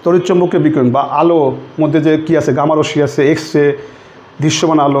তড়িৎচুম্বকীয় বিকিরণ বা আলো মধ্যে যে কী আছে, গামারশ্মি আছে, এক্স-রে,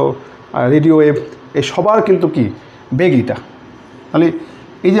 দৃশ্যমান আলো, রেডিও ওয়েভ, এই সবার কিন্তু কি বেগ এটা। তাহলে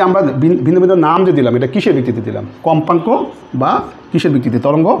এই যে আমরা ভিন্ন ভিন্ন নাম যে দিলাম, এটা কিসের ভিত্তিতে দিলাম? কম্পাঙ্ক বা কিসের ভিত্তিতে?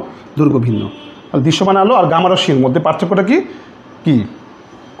 তরঙ্গ দৈর্ঘ্য ভিন্ন। তাহলে দৃশ্যমান আলো আর গামারশ্মির মধ্যে পার্থক্যটা কি? কি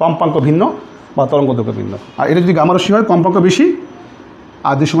কম্পাঙ্ক ভিন্ন বা তরঙ্গ দৈর্ঘ্য ভিন্ন। আর এটা যদি গামারশ্মি হয় কম্পাঙ্ক বেশি,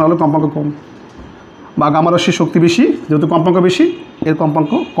 আর দৃশ্যমান আলো কম্পাঙ্ক কম, বা গামারশ্মির শক্তি বেশি যেহেতু কম্পাঙ্ক বেশি, এর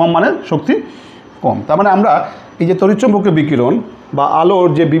কম্পাঙ্ক কম মানে শক্তি কম। তার মানে আমরা এই যে তড়িৎচুম্বকীয় বিকিরণ বা আলোর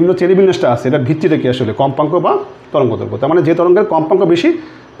যে বিভিন্ন শ্রেণীবিন্যাসটা আছে, এটার ভিত্তিটা কি আসলে? কম্পাঙ্ক বা তরঙ্গ দৈর্ঘ্য। তার মানে যে তরঙ্গের কম্পাঙ্ক বেশি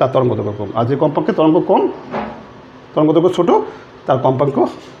তার তরঙ্গ দৈর্ঘ্য কম, আর যে কম্পাঙ্কে তরঙ্গ কম, তরঙ্গ দৈর্ঘ্য ছোটো, তার কম্পাঙ্ক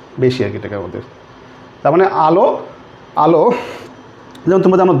বেশি আর কি, এটাকে আমাদের। তার মানে আলো যেমন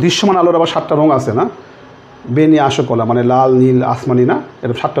তোমরা জানো দৃশ্যমান আলোর আবার 7টা রঙ আছে না? বেনি, আশকলা, মানে লাল, নীল, আসমানি, না?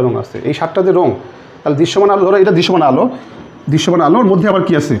 এরকম 7টা রঙ আছে। এই 7টা যে রঙ, তাহলে দৃশ্যমান আলো, ধরো এটা দৃশ্যমান আলো, দৃশ্যমান আলোর মধ্যে আবার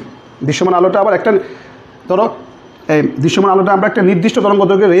কি আছে? দৃশ্যমান আলোটা আবার একটা, ধরো এই দৃশ্যমান আলোটা আমরা একটা নির্দিষ্ট তরঙ্গ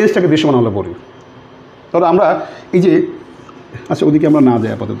দৈর্ঘ্যের রেঞ্জটাকে দৃশ্যমান আলো বলি। ধরো আমরা এই যে, আচ্ছা ওদিকে আমরা না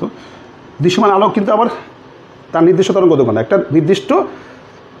যাই আপাতত, দৃশ্যমান আলো কিন্তু আবার তার নির্দিষ্ট তরঙ্গ দৈর্ঘ্য না, একটা নির্দিষ্ট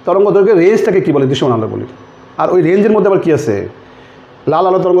তরঙ্গ দৈর্ঘ্যের রেঞ্জটাকে কী বলে? দৃশ্যমান আলো বলি। আর ওই রেঞ্জের মধ্যে আবার কী আছে? লাল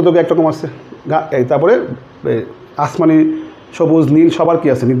আলো তরঙ্গ দৈর্ঘ্য একরকম আছে, তারপরে আসমানি, সবুজ, নীল সবার কী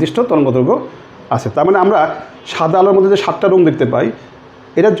আছে? নির্দিষ্ট তরঙ্গ দৈর্ঘ্য আছে। তার মানে আমরা সাদা আলোর মধ্যে যে 7টা রঙ দেখতে পাই,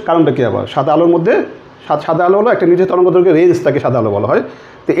 এটার কারণটা কী? আবার সাদা আলোর মধ্যে, সাদা আলো হলো একটা নির্দিষ্ট তরঙ্গ দৈর্ঘ্যের রেঞ্জ, তাকে সাদা আলো বলা হয়।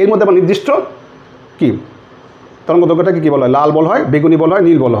 তো এর মধ্যে আবার নির্দিষ্ট কি তরঙ্গ দৈর্ঘ্যটাকে কী বলা হয়? লাল বলা হয়, বেগুনি বলা হয়,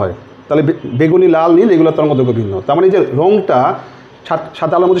 নীল বলা হয়। তাহলে বেগুনি, লাল, নীল এগুলো তরঙ্গ দৈর্ঘ্য ভিন্ন। তার মানে যে রঙটা,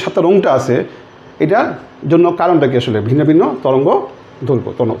 সাদা আলোর মধ্যে 7টা রঙটা আছে, এটার জন্য কারণটা কি আসলে? ভিন্ন ভিন্ন তরঙ্গ দৈর্ঘ্য,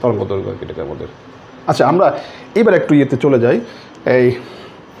 তরঙ্গ দৈর্ঘ্য এটাকে আমাদের। আচ্ছা আমরা এবার একটু ইয়েতে চলে যাই।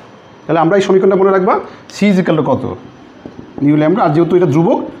 তাহলে আমরা এই সমীকরণটা মনে রাখবা, সি ইজ ইকুয়াল টু কত? New lambda. আর যেহেতু এটা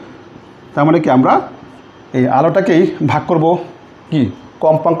ধ্রুবক, তার মানে কি আমরা এই আলোটাকেই ভাগ করব কি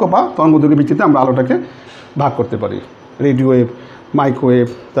কম্পাঙ্ক বা তরঙ্গ দৈর্ঘ্যের ভিত্তিতে আমরা আলোটাকে ভাগ করতে পারি। রেডিও ওয়েভ, মাইক্রোওয়েভ,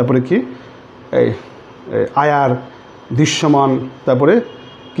 তারপরে কি এই আয়ার, দৃশ্যমান, তারপরে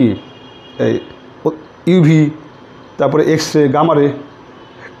কি এই ইউভি, তারপরে এক্স-রে, গামারে,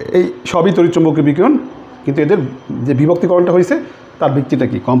 এই সবই তড়িৎচুম্বকীয় বিকিরণ, কিন্তু এদের যে বিভক্তিকরণটা হয়েছে তার ভিত্তিটা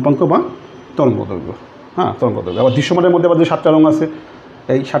কি? কম্পাঙ্ক বা তরঙ্গ দৈর্ঘ্য। হ্যাঁ, তরঙ্গ দৈর্ঘ্য। আবার দৃশ্যমানের মধ্যে আবার যে 7টা রঙ আছে,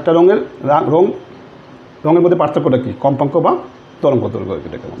 এই 7টা রঙের রঙের মধ্যে পার্থক্যটা কি? কম্পাঙ্ক বা তরঙ্গ দৈর্ঘ্য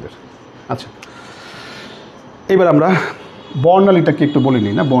এটাকে আমাদের। আচ্ছা এবার আমরা বর্ণালীটাকে একটু বলে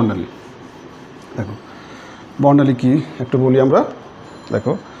নিই না? বর্ণালী, দেখো বর্ণালী কি একটু বলি আমরা।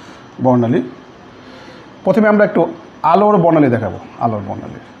 দেখো বর্ণালী, প্রথমে আমরা একটু আলোর বর্ণালী দেখাবো। আলোর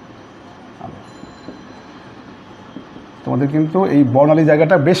বর্ণালী, আলো। তোমাদের কিন্তু এই বর্ণালী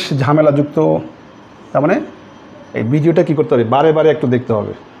জায়গাটা বেশ ঝামেলাযুক্ত। তার মানে এই ভিডিওটা কী করতে হবে? বারে বারে একটু দেখতে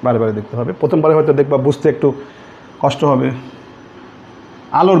হবে, বারে বারে দেখতে হবে। প্রথমবারে হয়তো দেখবা বুঝতে একটু কষ্ট হবে।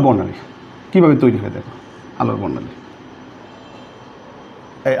 আলোর বর্ণালী কীভাবে তৈরি হয় দেখো। আলোর বর্ণালী,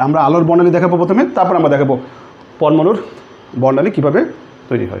 আমরা আলোর বর্ণালী দেখাবো প্রথমে, তারপর আমরা দেখাবো পরমাণুর বর্ণালী কীভাবে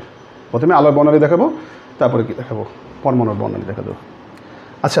তৈরি হয়। প্রথমে আলোর বর্ণালী দেখাবো, তারপরে কি দেখাবো? পরমাণুর বর্ণালী দেখা দেবো।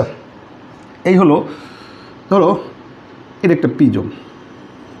 আচ্ছা এই হলো, ধরো এর একটা প্রিজম,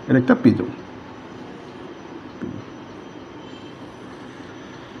 এর একটা প্রিজম।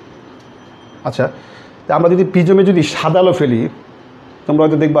 আচ্ছা তা আমরা যদি প্রিজমে যদি সাদা আলো ফেলি, তোমরা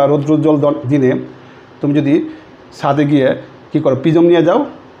হয়তো দেখবা রৌদ্রোজ্জ্বল দিনে তুমি যদি ছাদে গিয়ে কী করো? প্রিজম নিয়ে যাও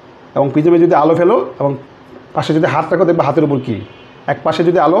এবং প্রিজমে যদি আলো ফেলো এবং পাশে যদি হাত রাখো, দেখবা হাতের উপর কী, এক পাশে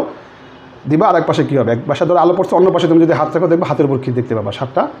যদি আলো দিবা আর এক পাশে কী হবে? এক পাশে ধরো আলো পড়ছে, অন্য পাশে তুমি যদি হাত রাখো দেখবা হাতের উপর কী দেখতে পাবা?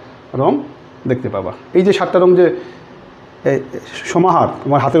 7টা রঙ দেখতে পাবা। এই যে 7টা রঙ যে সমাহার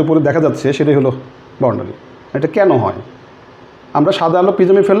তোমার হাতের উপরে দেখা যাচ্ছে সেটাই হলো বর্ণালী। এটা কেন হয়? আমরা সাদা আলো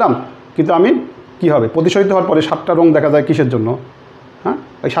প্রিজমে ফেললাম, কিন্তু আমি কি হবে প্রতিসরিত হওয়ার পরে 7টা রং দেখা যায় কিসের জন্য? হ্যাঁ,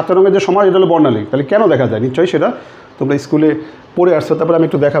 এই 7টা রঙের যে সমাহার এটা হলো বর্ণালী। তাহলে কেন দেখা যায়? নিশ্চয়ই সেটা তোমরা স্কুলে পড়ে আসছো। তারপরে আমি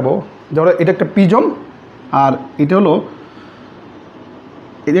একটু দেখাবো। ধরো এটা একটা প্রিজম, আর এটা হলো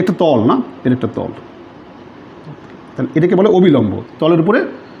এটা একটা তল, না এটা একটা তল, তাহলে এটাকে বলে অবিলম্ব। তলের উপরে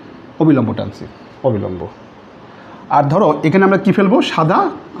অবিলম্ব টানছি, অবিলম্ব। আর ধরো এখানে আমরা কি ফেলবো? সাদা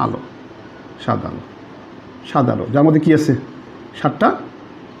আলো, সাদা আলো, সাদা আলো, যার মধ্যে কী আছে? 7টা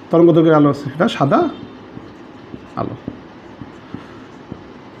তরঙ্গদৈর্ঘ্যের আলো আছে, এটা সাদা আলো,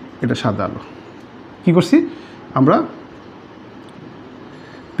 এটা সাদা আলো। কী করছি আমরা?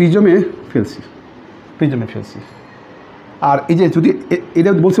 প্রিজমে ফেলছি, প্রিজমে ফেলছি। আর এই যে যদি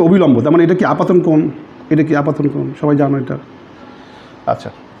এটা বলছে অবিলম্ব, তার মানে এটা কি আপাতন কোণ? এটা কি আপাতন কোণ? সবাই জানো এটা। আচ্ছা,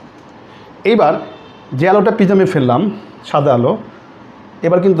 এইবার যে আলোটা প্রিজমে ফেললাম, সাদা আলো,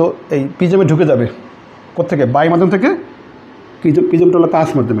 এবার কিন্তু এই প্রিজমে ঢুকে যাবে কোত্থেকে? বায়ু মাধ্যম থেকে। প্রিজমটা হলো কাঁচ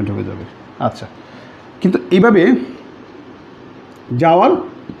মাধ্যমে ঢুকে যাবে। আচ্ছা, কিন্তু এইভাবে যাওয়ার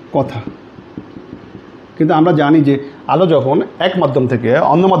কথা, কিন্তু আমরা জানি যে আলো যখন এক মাধ্যম থেকে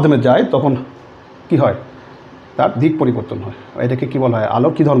অন্য মাধ্যমে যায় তখন কি হয়? তার দিক পরিবর্তন হয়। এটাকে কী বলা হয়? আলো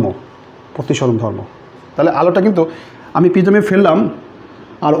কী ধর্ম? প্রতিসরণ ধর্ম। তাহলে আলোটা কিন্তু আমি প্রিজমে ফেললাম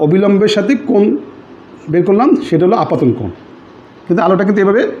আর অবিলম্বের সাথে কোণ বের করলাম, সেটা হলো আপাতন কোণ। কিন্তু আলোটা কিন্তু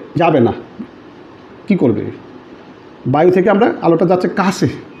এভাবে যাবে না। কি করবে? বায়ু থেকে আমরা আলোটা যাচ্ছে কাছে,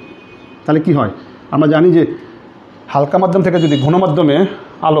 তাহলে কি হয়? আমরা জানি যে হালকা মাধ্যম থেকে যদি ঘন মাধ্যমে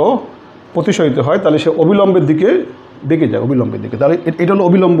আলো প্রতিসরিত হয় তাহলে সে অবিলম্বের দিকে বেঁকে যায়, অবিলম্বের দিকে। তাহলে এটা হলো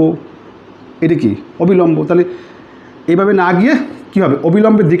অবিলম্ব। এটা কি? অবিলম্ব। তাহলে এইভাবে না গিয়ে কী হবে?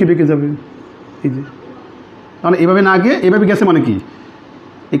 অবিলম্বের দিকে বেঁকে যাবে। এই যে তাহলে এইভাবে না গিয়ে এইভাবে গেছে মানে কি?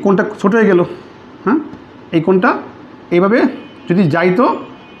 এই কোণটা ছোটো হয়ে গেল। হ্যাঁ, এই কোণটা এইভাবে যদি যাইতো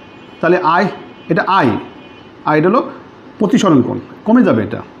তাহলে এটা এটা হলো প্রতিসরণ কোণ, কমে যাবে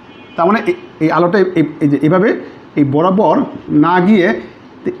এটা। তার মানে এই আলোটা এই যে এইভাবে এই বরাবর না গিয়ে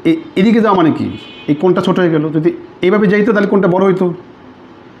এদিকে যাওয়া মানে কি? এই কোণটা ছোটো হয়ে গেল। যদি এইভাবে যাইতো তাহলে কোণটা বড় হইতো।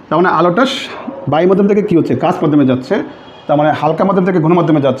 তার মানে আলোটা বায়ু মাধ্যম থেকে কী হচ্ছে? কাঁচ মাধ্যমে যাচ্ছে। তার মানে হালকা মাধ্যম থেকে ঘন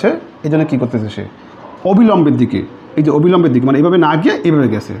মাধ্যমে যাচ্ছে। এই জন্য কী করতেছে সে? অবিলম্বের দিকে। এই যে অবিলম্বের দিকে মানে এইভাবে না গিয়ে এইভাবে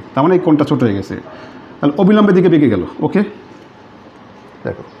গেছে, তার মানে এই কোণটা ছোটো হয়ে গেছে। তাহলে অবিলম্বের দিকে বেঁকে গেল। ওকে,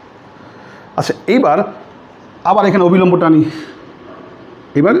 দেখো। আচ্ছা, এইবার আবার এখানে অবিলম্বটা আনি।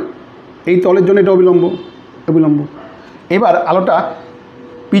 এবার এই তলের জন্য এটা অবিলম্ব, অবিলম্ব। এবার আলোটা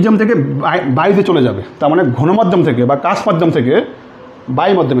প্রিজম থেকে বায়ুতে চলে যাবে, তার মানে ঘন মাধ্যম থেকে বা কাঁচ মাধ্যম থেকে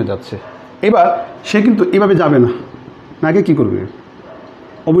বায়ু মাধ্যমে যাচ্ছে। এবার সে কিন্তু এভাবে যাবে না, নাকি কী করবে?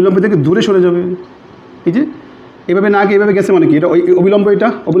 অবিলম্ব থেকে দূরে সরে যাবে। এই যে এভাবে না গিয়ে এভাবে গেছে মানে কি? এটা ওই অবিলম্ব, এটা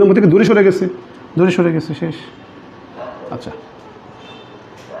অবিলম্ব থেকে দূরে সরে গেছে, দূরে সরে গেছে, শেষ। আচ্ছা,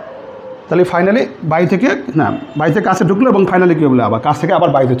 তাহলে ফাইনালি বায়ু থেকে না, বায়ু থেকে কাছে ঢুকলো এবং ফাইনালি কী বলে আবার কাছ থেকে আবার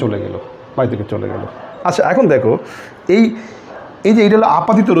বায়ুতে চলে গেল, বায়ু থেকে চলে গেল। আচ্ছা, এখন দেখো এই যে এটা হলো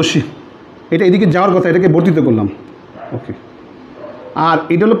আপাতিত রশ্মি, এটা এদিকে যাওয়ার কথা, এটাকে বর্ধিত করলাম। ওকে, আর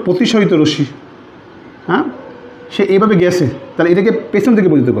এটা হলো প্রতিসরিত রশ্মি। হ্যাঁ, সে এইভাবে গেছে, তাহলে এটাকে পেছন থেকে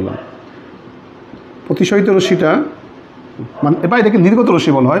বর্ধিত করলাম। প্রতিসরিত রশ্মিটা মানে বা এটাকে নির্গত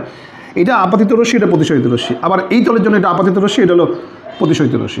রশ্মি বলা হয়। এটা আপাতিত রশ্মি, এটা প্রতিসরিত রশ্মি। আবার এই তলের জন্য এটা আপাতিত রশ্মি, এটা হলো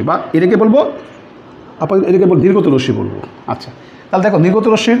প্রতিসরিত রশ্মি, বা এটাকে বলবো এটাকে নির্গত রশ্মি বলবো। আচ্ছা, তাহলে দেখো নির্গত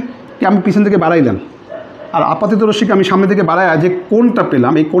রশ্মিকে আমি পিছন থেকে বাড়াইলাম, আর আপাতিত রশ্মিকে আমি সামনে থেকে বাড়াই, যে কোণটা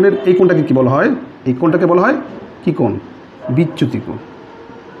পেলাম এই কোণটাকে কী বলা হয়? এই কোণটাকে বলা হয় কী কোণ? বিচ্যুতি কোণ।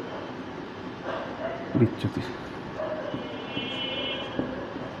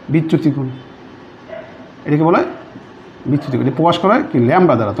 বিচ্যুতি কোণ, এটাকে বলা হয় বিচ্যুতি কোণ। এটা প্রকাশ করা হয় কি?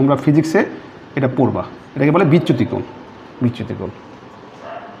 ল্যামডা দ্বারা। তোমরা ফিজিক্সে এটা পড়বা, এটাকে বলে বিচ্যুতি কোণ, বিচ্যুতি কোণ।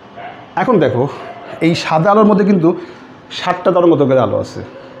 এখন দেখো এই সাদা আলোর মধ্যে কিন্তু 7টা তরঙ্গদৈর্ঘ্যের আলো আছে।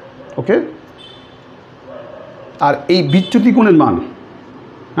 ওকে, আর এই বিচ্যুতি কোণের মান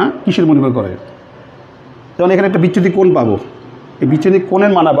কিসের নির্ভর করে? যেমন এখানে একটা বিচ্যুতি কোণ পাবো, এই বিচ্যুতি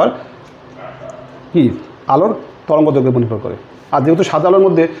কোণের মান আবার কি? আলোর তরঙ্গদৈর্ঘ্যের উপর নির্ভর করে। আর যেহেতু সাদা আলোর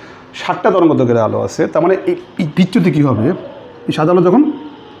মধ্যে 7টা তরঙ্গদৈর্ঘ্যের আলো আছে, তার মানে এই বিচ্যুতি কী হবে? এই সাদা আলো যখন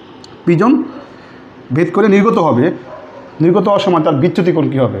প্রিজম ভেদ করে নির্গত হবে, নির্গত হওয়ার সময় তার বিচ্যুতি কোণ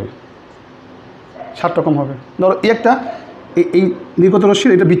কী হবে? 7 রকম হবে। ধরো এই নির্গত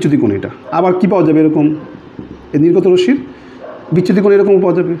রশ্মির এটা বিচ্যুতি কোণ, এটা আবার কী পাওয়া যাবে? এরকম এই নির্গত রশ্মির বিচ্যুতি কোণ এরকম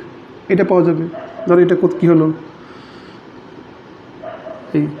পাওয়া যাবে, এটা পাওয়া যাবে। ধরো এটা কী হলো?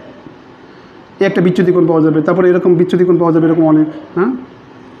 এই একটা বিচ্যুতি কোণ পাওয়া যাবে, তারপরে এরকম বিচ্যুতি কোণ পাওয়া যাবে, এরকম অনেক। হ্যাঁ,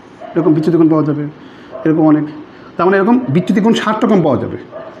 এরকম বিচ্যুতি কোণ পাওয়া যাবে, এরকম অনেক। তার মানে এরকম বিচ্যুতি কোণ 7 রকম পাওয়া যাবে।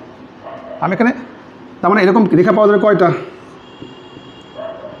 আমি এখানে তার মানে এরকম রেখা পাওয়া যাবে কয়টা?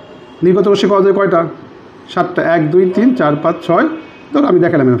 নির্গত রশ্মি পাওয়া যায় কয়টা? 7টা। 1 2 3 4 5 6, ধর আমি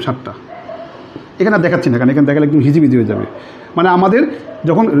দেখালাম 7টা। এখানে আর দেখাচ্ছি না, কারণ এখানে দেখালে একদম হিজিবিজি হয়ে যাবে। মানে আমাদের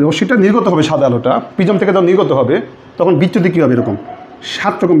যখন রশ্মিটা নির্গত হবে, সাদা আলোটা প্রিজম থেকে যখন নির্গত হবে, তখন বিচ্যুতি কী হবে? এরকম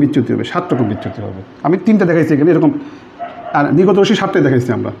 7 রকম বিচ্যুতি হবে, 7 রকম বিচ্যুতি হবে। আমি 3টা দেখাইছি এখানে এরকম, আর নির্গত রশ্মি 7টাই দেখাইছি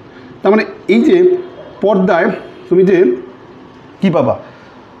আমরা। তার মানে এই যে পর্দায় তুমি যে কী পাবা,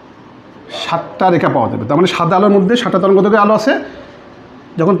 7টা রেখা পাওয়া যাবে। তার মানে সাদা আলোর মধ্যে 7টা তরঙ্গদৈর্ঘ্যের আলো আছে।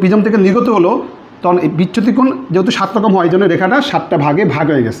 যখন প্রিজম থেকে নির্গত হলো, তখন এই বিচ্যুতি কোণ যেহেতু 7 রকম হয়, এই জন্য রেখাটা 7টা ভাগে ভাগ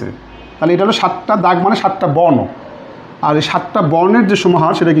হয়ে গেছে। তাহলে এটা হলো 7টা দাগ, মানে 7টা বর্ণ। আর এই 7টা বর্ণের যে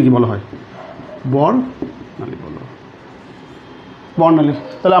সমাহার, সেটাকে কী বলা হয়? বর্ণালী বলো, বর্ণালী।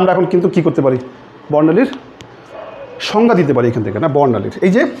 তাহলে আমরা এখন কিন্তু কী করতে পারি? বর্ণালীর সংজ্ঞা দিতে পারি এখান থেকে, না? বর্ণালীর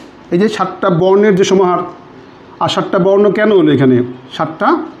এই যে 7টা বর্ণের যে সমাহার। আর 7টা বর্ণ কেন হলো এখানে? 7টা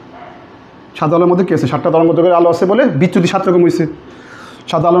সাদা আলোর মধ্যে কী আছে? 7টা তরঙ্গদৈর্ঘ্যের আলো আছে বলে বিচ্যুতি 7 রকম হয়েছে।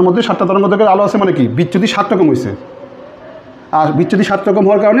 সাদা আলোর মধ্যে 7টা তরঙ্গদৈর্ঘ্যের আলো আছে মানে কি? বিচ্যুতি 7 রকম হয়েছে। আর বিচ্যুতি 7 রকম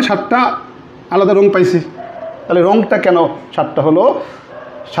হওয়ার কারণে 7টা আলাদা রং পাইছি। তাহলে রংটা কেন 7টা হলো?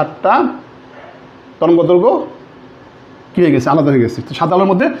 7টা তরঙ্গদৈর্ঘ্য কী হয়ে গেছে? আলাদা হয়ে গেছে। তো সাদা আলোর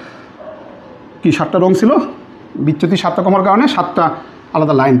মধ্যে কি 7টা রং ছিল, বিচ্যুতি 7 রকম হওয়ার কারণে 7টা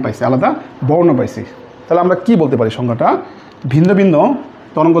আলাদা লাইন পাইছে, আলাদা বর্ণ পাইছি। তাহলে আমরা কি বলতে পারি সংজ্ঞাটা? ভিন্ন ভিন্ন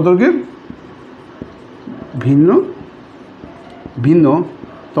তরঙ্গদৈর্ঘ্যের ভিন্ন ভিন্ন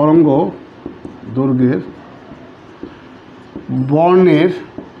তরঙ্গ দৈর্ঘ্যের বর্ণের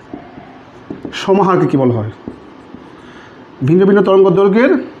সমাহারকে কী বলা হয়? ভিন্ন ভিন্ন তরঙ্গ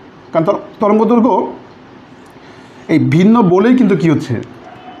দৈর্ঘ্যের, কারণ তরঙ্গ দৈর্ঘ্য এই ভিন্ন বলেই কিন্তু কী হচ্ছে?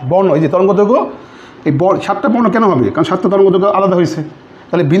 বর্ণ। এই যে তরঙ্গ দৈর্ঘ্য, এই 7টা বর্ণ কেন হবে? কারণ 7টা তরঙ্গ দৈর্ঘ্য আলাদা হয়েছে।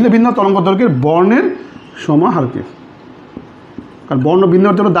 তাহলে ভিন্ন ভিন্ন তরঙ্গ দৈর্ঘ্যের বর্ণের সমাহারকে, কারণ বর্ণ ভিন্ন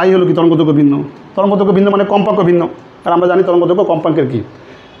হওয়ার জন্য দায়ী হলো কি? তরঙ্গ দৈর্ঘ্য ভিন্ন। তরঙ্গ দৈর্ঘ্য ভিন্ন মানে কম্পাঙ্ক ভিন্ন। আর আমরা জানি তরঙ্গ দৈর্ঘ্য কম্পাঙ্কের কি?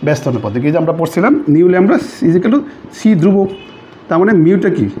 ব্যস্ত অনুপাতিক। এই যে আমরা পড়ছিলাম new lambda is equal two C ধ্রুবক। তার মানে মিউটা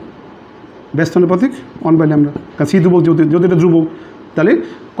কি? ব্যস্ত অনুপাতিক 1/λ। কারণ সি ধ্রুবক, যদি এটা ধ্রুবক, তাহলে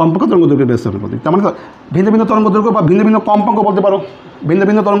কম্পাঙ্ক তরঙ্গ দৈর্ঘ্যের ব্যস্ত অনুপাতিক। তার মানে ভিন্ন ভিন্ন তরঙ্গ দৈর্ঘ্য বা ভিন্ন ভিন্ন কম্পাঙ্ক বলতে পারো। ভিন্ন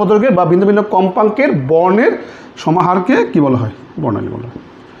ভিন্ন তরঙ্গ দৈর্ঘ্যের বা ভিন্ন ভিন্ন কম্পাঙ্কের বর্ণের সমাহারকে কী বলা হয়? বর্ণালী বলা হয়।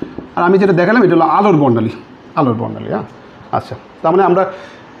 আর আমি যেটা দেখালাম এটা হলো আলোর বর্ণালী। আলোর বর্ণালী। হ্যাঁ, আচ্ছা। তার মানে আমরা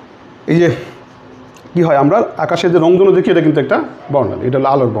এই যে কী হয়, আমরা আকাশের যে রংধনু দেখি, এটা কিন্তু একটা বর্ণালী। এটা হলো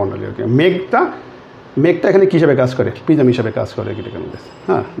আলোর বর্ণালী। ওকে, মেঘটা এখানে কী হিসাবে কাজ করে? প্রিজম হিসাবে কাজ করে। এটা কেন?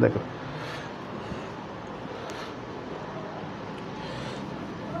 হ্যাঁ, দেখো।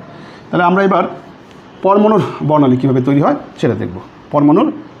 তাহলে আমরা এবার পরমাণুর বর্ণালী কীভাবে তৈরি হয় সেটা দেখব। পরমাণুর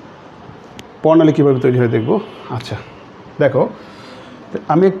বর্ণালী কীভাবে তৈরি হয় দেখব। আচ্ছা, দেখো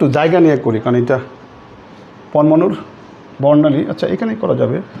আমি একটু জায়গা নিয়ে করি, কারণ এটা পরমাণুর বর্ণালী। আচ্ছা, এখানে করা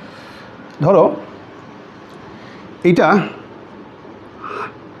যাবে। ধরো এইটা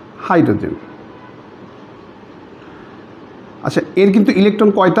হাইড্রোজেন। আচ্ছা, এর কিন্তু ইলেকট্রন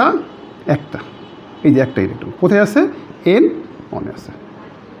কয়টা? একটা। এই যে একটা ইলেকট্রন কোথায় আছে? N1 আছে।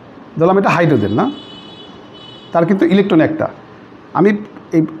 ধরলাম এটা হাইড্রোজেন, না? তার কিন্তু ইলেকট্রন একটা। আমি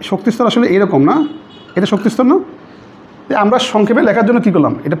এই শক্তিস্তর আসলে এরকম না, এটা শক্তিস্তর না। আমরা সংক্ষেপে লেখার জন্য কী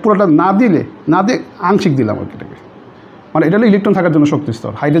করলাম? এটা পুরোটা না দিয়ে আংশিক দিলাম এটাকে। মানে এটা হলো ইলেকট্রন থাকার জন্য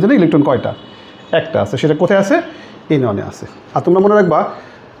শক্তিস্তর। হাইড্রোজেনে ইলেকট্রন কয়টা? একটা আছে। সেটা কোথায় আছে? N1 আছে। আর তোমরা মনে রাখবা,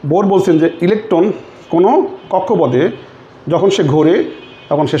 বোর বলছেন যে ইলেকট্রন কোনো কক্ষপথে যখন সে ঘোরে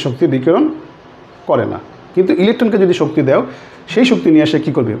তখন সে শক্তি বিকিরণ করে না, কিন্তু ইলেকট্রনকে যদি শক্তি দাও, সেই শক্তি নিয়ে এসে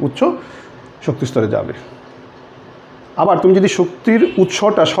কী করবে? উচ্চ শক্তিস্তরে যাবে। আবার তুমি যদি শক্তির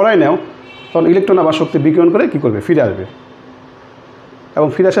উৎসটা সরাই নাও, তখন ইলেকট্রন আবার শক্তি বিকিরণ করে কী করবে? ফিরে আসবে। এবং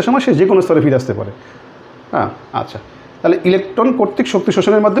ফিরে আসার সময় সে যে কোনো স্তরে ফিরে আসতে পারে। হ্যাঁ, আচ্ছা। তাহলে ইলেকট্রন কর্তৃক শক্তি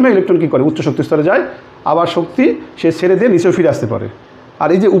শোষণের মাধ্যমে ইলেকট্রন কী করে? উচ্চ শক্তি স্তরে যায়। আবার শক্তি সে ছেড়ে দিয়ে নিচেও ফিরে আসতে পারে। আর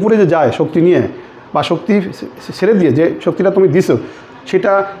এই যে উপরে যে যায় শক্তি নিয়ে, বা শক্তি ছেড়ে দিয়ে যে শক্তিটা তুমি দিছো,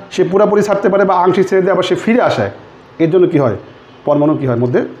 সেটা সে পুরোপুরি ছাড়তে পারে বা আংশিক ছেড়ে দিয়ে আবার সে ফিরে আসে। এর জন্য কী হয়? পরমাণু কী হয়?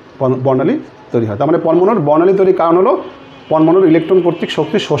 মধ্যে বর্ণালী তৈরি হয়। তার মানে পরমাণুর বর্ণালী তৈরির কারণ হলো পরমাণুর ইলেকট্রন কর্তৃক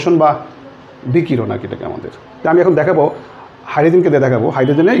শক্তি শোষণ বা বিকিরণ আর কি। এটাকে আমাদের আমি এখন দেখাবো, হাইড্রোজেনকে দিয়ে দেখাবো।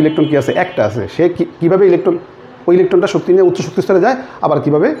 হাইড্রোজেনে ইলেকট্রন কী আছে? একটা আছে। সে কীভাবে ওই ইলেকট্রনটা শক্তি নিয়ে উচ্চ শক্তি স্তরে যায়, আবার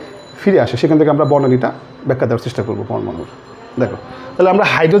কীভাবে ফিরে আসে, সেখান থেকে আমরা বর্ণালীটা ব্যাখ্যা দেওয়ার চেষ্টা করবো পরমাণুর। দেখো, তাহলে আমরা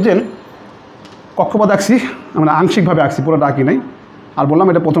হাইড্রোজেন কক্ষপথ আঁকছি, আমরা আংশিকভাবে আঁকছি, পুরোটা আঁকি নাই। আর বললাম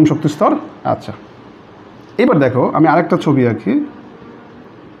এটা প্রথম শক্তি স্তর। আচ্ছা, এবার দেখো আমি আরেকটা ছবি আঁকি।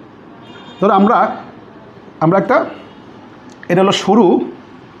 ধরো আমরা একটা, এটা হলো সরু,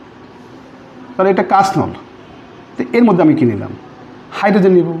 তাহলে এটা কাঁচনল। তো এর মধ্যে আমি কী নিলাম?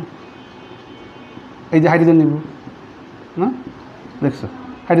 হাইড্রোজেন নিব। এই যে হাইড্রোজেন নিব, না? দেখছো,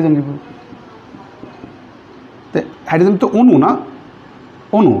 হাইড্রোজেন নিব। তো হাইড্রোজেন তো অণু, না?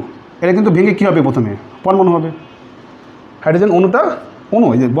 অণু। এটা কিন্তু ভেঙে কী হবে, প্রথমে পরমাণু হবে। হাইড্রোজেন অণুটা অণু,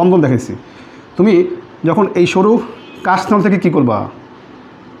 এই যে বন্ধন দেখাইছি। তুমি যখন এই সরু কাঁচনল থেকে কী করবা,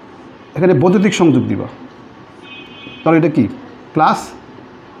 এখানে বৈদ্যুতিক সংযোগ দিবা, তাহলে এটা কি প্লাস,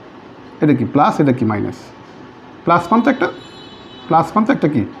 এটা কি প্লাস, এটা কি মাইনাস। প্লাস প্রান্ত একটা, প্লাস প্রান্ত একটা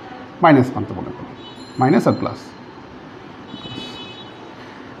কি মাইনাস প্রান্ত মনে করো, মাইনাস আর প্লাস।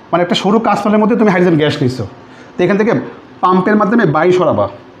 মানে একটা সরু কাঁচনলের মধ্যে তুমি হাইড্রোজেন গ্যাস নিচ্ছো, তো এখান থেকে পাম্পের মাধ্যমে বায়ু সরাবা,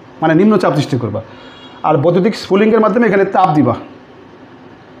 মানে নিম্ন চাপ সৃষ্টি করবা, আর বৈদ্যুতিক স্ফুলিঙ্গের মাধ্যমে এখানে তাপ দিবা,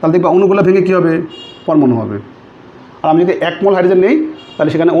 তাহলে দেখবা অণুগুলো ভেঙে কী হবে, পরমাণু হবে। আর আমি যদি 1 মোল হাইড্রোজেন নেই, তাহলে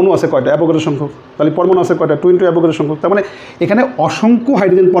সেখানে অণু আছে কয়টা, অ্যাভোগাড্রো সংখ্যক, তাহলে পরমাণু আছে কয়টা, 2 অ্যাভোগাড্রো সংখ্যক। তার মানে এখানে অসংখ্য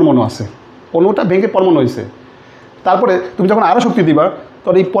হাইড্রোজেন পরমাণু আছে, অণুটা ভেঙে পরমাণু হয়েছে। তারপরে তুমি যখন আরও শক্তি দিবা,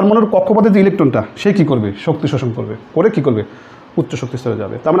 তখন এই পরমাণুর কক্ষপথে যে ইলেকট্রনটা, সে কী করবে, শক্তি শোষণ করবে, করে কী করবে, উচ্চ শক্তি স্তরে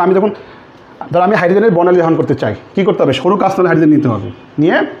যাবে। তার মানে আমি যখন ধর আমি হাইড্রোজেনের বর্ণালী ধারণ করতে চাই, কী করতে হবে, সরু কাঁচনলে হাইড্রোজেন নিতে হবে,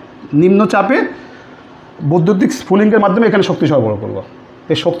 নিয়ে নিম্ন চাপে বৈদ্যুতিক স্ফুলিঙ্গের মাধ্যমে এখানে শক্তি সরবরাহ করবো।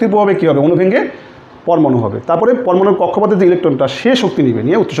 এই শক্তির প্রভাবে কী হবে, অণু ভেঙে পরমাণু হবে। তারপরে পরমাণুর কক্ষপথে যে ইলেকট্রনটা, সে শক্তি নিবে,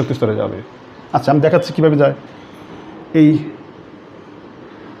 নিয়ে উচ্চ শক্তি স্তরে যাবে। আচ্ছা, আমি দেখাচ্ছি কীভাবে যায়।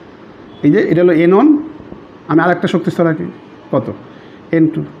 এই যে এটা হলো N1, আমি আর একটা শক্তি স্তর রাখি, কত,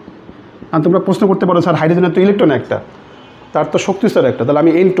 N2। আর তোমরা প্রশ্ন করতে পারো, স্যার হাইড্রোজেনের তো ইলেকট্রন একটা, তার তো শক্তি স্তর একটা, তাহলে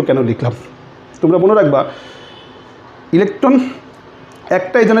আমি N2 কেন লিখলাম। তোমরা মনে রাখবা, ইলেকট্রন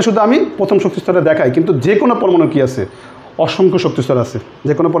একটাই জন্য শুধু আমি প্রথম শক্তি স্তরে দেখাই, কিন্তু যে কোনো পরমাণু কী আছে, অসংখ্য শক্তি স্তর আছে।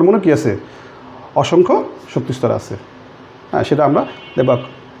 যে কোনো পরমাণু কী আছে, অসংখ্য শক্তি স্তর আছে। হ্যাঁ, সেটা আমরা দেখবা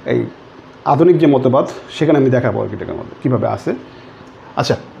এই আধুনিক যে মতবাদ, সেখানে আমি দেখাবো আর কি এটার মধ্যে কীভাবে আছে।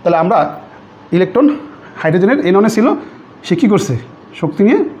 আচ্ছা, তাহলে আমরা ইলেকট্রন হাইড্রোজেনের N1 ছিল, সে কী করছে, শক্তি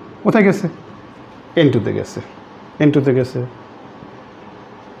নিয়ে কোথায় গেছে, N2-তে গেছে, N2-তে গেছে।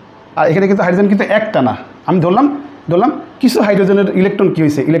 আর এখানে কিন্তু হাইড্রোজেন কিন্তু একটা না, আমি ধরলাম কিছু হাইড্রোজেনের ইলেকট্রন কী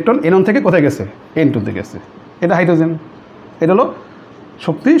হয়েছে, ইলেকট্রন N1 থেকে কোথায় গেছে, N2-তে গেছে। এটা হাইড্রোজেন, এটা হলো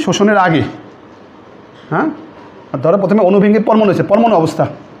শক্তি শোষণের আগে। হ্যাঁ, আর ধরো প্রথমে অণু ভেঙে পরমাণু হয়েছে, পরমাণু অবস্থা।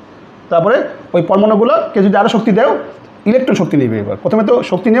 তারপরে ওই পরমাণুগুলোকে যদি আরও শক্তি দেও, ইলেকট্রন শক্তি নেবে। এবার প্রথমে তো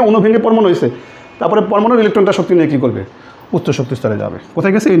শক্তি নিয়ে অণু ভেঙে পরমাণু হয়েছে, তারপরে পরমাণুর ইলেকট্রনটা শক্তি নিয়ে কী করবে, উচ্চ শক্তি স্তরে যাবে।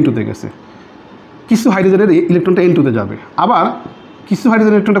 কোথায় গেছে, N2-তে গেছে। কিছু হাইড্রোজেনের ইলেকট্রনটা N2-তে যাবে, আবার কিছু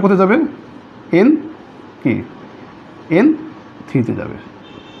হাইড্রোজেনের ইলেকট্রনটা কোথায় যাবে, N3-তে যাবে।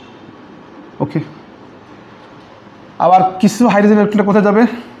 ওকে, আবার কিছু হাইড্রোজেন ইলেকট্রনটা কোথায় যাবে,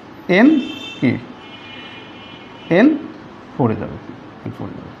 N4-এ যাবে,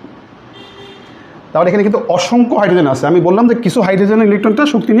 N4-এ যাবে। তাহলে এখানে কিন্তু অসংখ্য হাইড্রোজেন আছে। আমি বললাম যে কিছু হাইড্রোজেনের ইলেকট্রনটা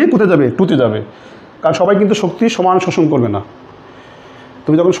শক্তি নিয়ে কোথায় যাবে, 2-তে যাবে, কারণ সবাই কিন্তু শক্তি সমান শোষণ করবে না।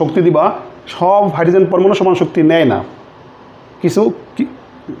 তুমি যখন শক্তি দিবা, সব হাইড্রোজেন পরমাণু সমান শক্তি নেয় না, কিছু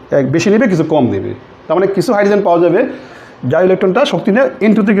বেশি নেবে, কিছু কম নেবে। তার মানে কিছু হাইড্রোজেন পাওয়া যাবে যার ইলেকট্রনটা শক্তি নিয়ে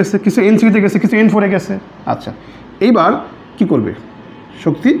N2-তে গেছে, কিছু N3-তে গেছে, কিছু N4-এ গেছে। আচ্ছা, এইবার কি করবে,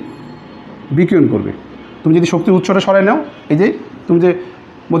 শক্তি বিকিরণ করবে। তুমি যদি শক্তির উৎসটা সরাই নাও, এই যে তুমি যে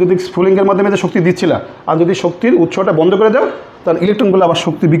বৈদ্যুতিক স্ফুলিঙ্গের মাধ্যমে যে শক্তি দিচ্ছিলা, আর যদি শক্তির উৎসটা বন্ধ করে দাও, তাহলে ইলেকট্রনগুলো আবার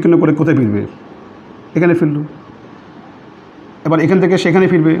শক্তি বিকিরণ করে কোথায় ফিরবে, এখানে ফিরল। এবার এখান থেকে সেখানে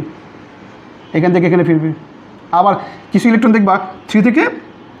ফিরবে, এখান থেকে এখানে ফিরবে। আবার কিছু ইলেকট্রন দেখবা 3 থেকে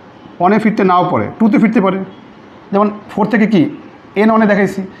 1-এ ফিরতে নাও পারে, 2-তে ফিরতে পারে। যেমন 4 থেকে কি N1-এ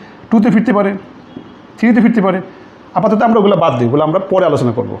দেখাইছি, 2-তে ফিরতে পারে, 3-তে ফিরতে পারে। আপাতত আমরা ওগুলো বাদ দিই, ওগুলো আমরা পরে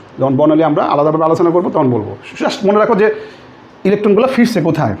আলোচনা করব, যখন বর্ণালী আমরা আলাদাভাবে আলোচনা করব তখন বলবো। জাস্ট মনে রাখো যে ইলেকট্রনগুলো ফিরছে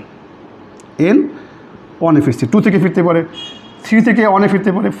কোথায়, N1-এ ফিরছে, 2 থেকে ফিরতে পারে, 3 থেকে 1-এ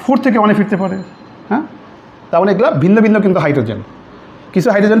ফিরতে পারে, 4 থেকে 1-এ ফিরতে পারে। হ্যাঁ, তার মানে এগুলো ভিন্ন ভিন্ন কিন্তু হাইড্রোজেন। কিছু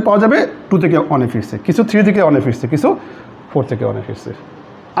হাইড্রোজেন পাওয়া যাবে 2 থেকে 1-এ ফিরছে, কিছু 3 থেকে 1-এ ফিরছে, কিছু 4 থেকে 1-এ ফিরছে।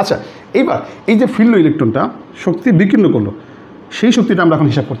 আচ্ছা, এইবার এই যে ফিরল ইলেকট্রনটা, শক্তি বিকীর্ণ করলো, সেই শক্তিটা আমরা এখন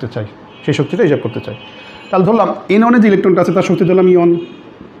হিসাব করতে চাই, সেই শক্তিটা হিসাব করতে চাই। তাহলে ধরলাম N1-এ যে ইলেকট্রনটা আছে তার শক্তি ধরলাম E1,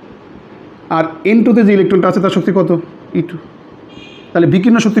 আর N2-তে যে ইলেকট্রনটা আছে তার শক্তি কত, E2। তাহলে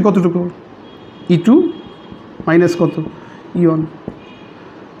বিকীর্ণ শক্তি কতটুকু, E2 মাইনাস কত, E1।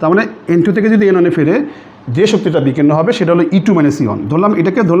 তার মানে N2 থেকে যদি N1-এ ফেরে, যে শক্তিটা বিকীর্ণ হবে সেটা হলো E2 মাইনাস E1। ধরলাম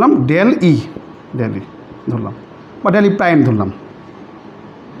এটাকে, ধরলাম ডেল ই ধরলাম, বা ডেল ই প্রাইম ধরলাম।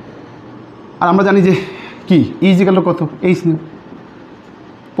 আর আমরা জানি যে কি ই ইজিক্যাল কত, এইচ নিউ।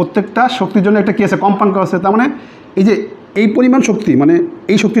 প্রত্যেকটা শক্তির জন্য একটা কী আছে, কম্পাঙ্ক আছে। তার মানে এই যে এই পরিমাণ শক্তি, মানে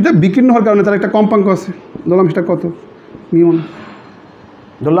এই শক্তিটা বিকীর্ণ হওয়ার কারণে তার একটা কম্পাঙ্ক আছে, ধরলাম সেটা কত, মিউ1।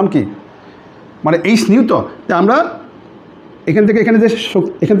 ধরলাম কি, মানে এইচ নিউ। তো আমরা এখান থেকে এখানে যে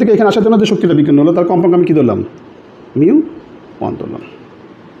এখান থেকে এখানে আসার জন্য যে শক্তিটা বিকীর্ণ হলো, তার কম্পাঙ্ক আমি কী ধরলাম, মিউ1 ধরলাম।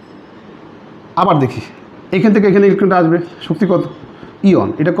 আবার দেখি এখান থেকে এখানে ইলেকট্রনটা আসবে, শক্তি কত, E1,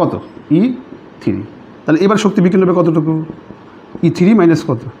 এটা কত, E3। তাহলে এবার শক্তি বিকীর্ণ হবে কতটুকু, E3 মাইনাস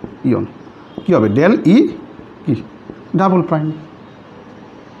কত, ইয়ন কী হবে ডেল ই কি ডাবল প্রাইম।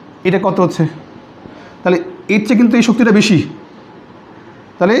 এটা কত হচ্ছে, তাহলে এর চেয়ে কিন্তু এই শক্তিটা বেশি,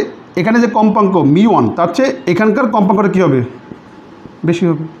 তাহলে এখানে যে কম্পাঙ্ক μ1 তার চেয়ে এখানকার কম্পাঙ্কটা কী হবে, বেশি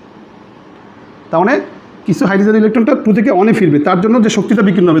হবে। তার মানে কিছু হাইড্রোজেন ইলেকট্রনটা 2 থেকে 1-এ ফিরবে, তার জন্য যে শক্তিটা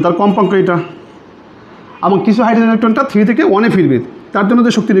বিকীর্ণ হবে তার কম্পাঙ্ক এটা, এবং কিছু হাইড্রোজেন ইলেকট্রনটা 3 থেকে 1-এ ফিরবে, তার জন্য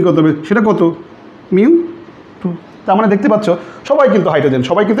যে শক্তি নির্গত হবে সেটা কত, μ2। তার মানে দেখতে পাচ্ছ সবাই কিন্তু হাইড্রোজেন,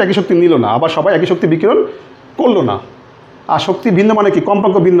 সবাই কিন্তু একই শক্তি নিল না, আবার সবাই একই শক্তি বিকিরণ করলো না। আর শক্তি ভিন্ন মানে কি,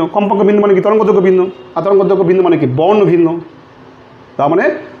 কম্পাঙ্ক ভিন্ন, কম্পাঙ্ক ভিন্ন মানে কি তরঙ্গদৈর্ঘ্য ভিন্ন, আর তরঙ্গদৈর্ঘ্য ভিন্ন মানে কি বর্ণ ভিন্ন। তার মানে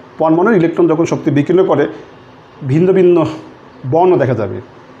পরমাণুর ইলেকট্রন যখন শক্তি বিকীর্ণ করে ভিন্ন ভিন্ন বর্ণ দেখা যাবে,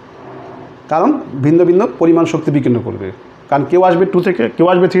 কারণ ভিন্ন ভিন্ন পরিমাণ শক্তি বিকীর্ণ করবে, কারণ কেউ আসবে 2 থেকে, কেউ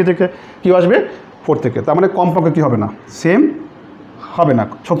আসবে 3 থেকে, কেউ আসবে 4 থেকে। তার মানে কম্পাঙ্ক কী হবে না, সেম হবে না,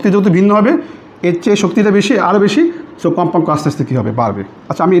 শক্তি যেহেতু ভিন্ন হবে, এর চেয়ে শক্তিটা বেশি, আরও বেশি, সো কম্পাঙ্ক আস্তে আস্তে কী হবে, বাড়বে।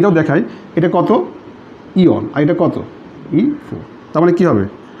 আচ্ছা আমি এটাও দেখাই, এটা কত ইয়ন আর এটা কত E4। তার মানে কী হবে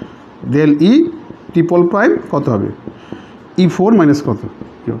ডেল ই ট্রিপল প্রাইম কত হবে E4 মাইনাস কত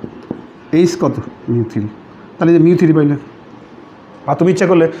এইচ কত μ3। তাহলে যে μ3 পাইলে, আর তুমি ইচ্ছা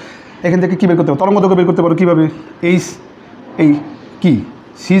করলে এখান থেকে কী বের করতে পারো, তরঙ্গদৈর্ঘ্য বের করতে পারো কীভাবে, এইচ এই কি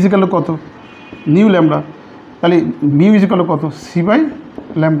সি ইজিক্যাল কত নিউ ল্যামডা, তাহলে মিউ ইজিক্যাল কত সি বাই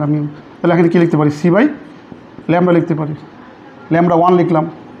ল্যামডা মিউ। তাহলে এখানে কী লিখতে পারি, সি বাই ল্যামডা লিখতে পারি, ল্যামডা 1 লিখলাম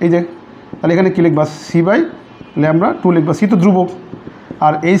এই যে, তাহলে এখানে কী লিখবা সি বাই ল্যামডা 2 লিখবা, সি তো ধ্রুবক,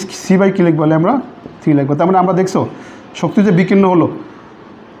 আর এইচ সি বাই কী লিখবা ল্যামডা 3 লিখবা। তার মানে আমরা দেখছো শক্তি যে বিকীর্ণ হলো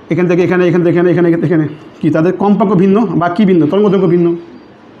এখান থেকে এখানে, এখান থেকে এখানে, এখানে এখানে কি তাদের কম্পাঙ্ক ভিন্ন বা কী ভিন্ন, তরঙ্গদৈর্ঘ্য ভিন্ন।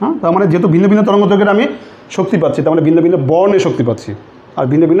 হ্যাঁ, তার মানে যেহেতু ভিন্ন ভিন্ন তরঙ্গদৈর্ঘ্যের আমি শক্তি পাচ্ছি, তার মানে ভিন্ন ভিন্ন বর্ণের শক্তি পাচ্ছি, আর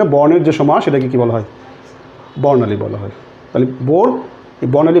ভিন্ন ভিন্ন বর্ণের যে সমাস সেটাকে কী বলা হয়, বর্ণালী বলা হয়। তাহলে বোর এই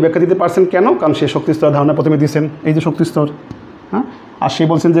বর্ণালী ব্যাখ্যা দিতে পারছেন কেন, কারণ সে শক্তি স্তর ধারণা প্রথমে দিয়েছেন, এই যে শক্তি স্তর। হ্যাঁ, আর সে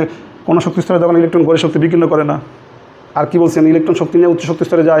বলছেন যে কোনো শক্তি স্তরে যখন ইলেকট্রন গড়ে শক্তি বিকীর্ণ করে না, আর কি বলছেন ইলেকট্রন শক্তি নিয়ে উচ্চ শক্তি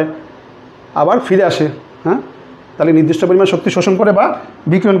স্তরে যায় আবার ফিরে আসে। হ্যাঁ, তাহলে নির্দিষ্ট পরিমাণ শক্তি শোষণ করে বা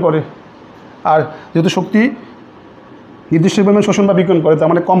বিকিরণ করে, আর যেহেতু শক্তি নির্দিষ্ট পরিমাণ শোষণ বা বিকিরণ করে তার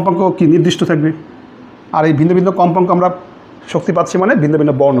মানে কম্পাঙ্ক কি নির্দিষ্ট থাকবে, আর এই ভিন্ন ভিন্ন কম্পাঙ্ক আমরা শক্তি পাচ্ছি মানে ভিন্ন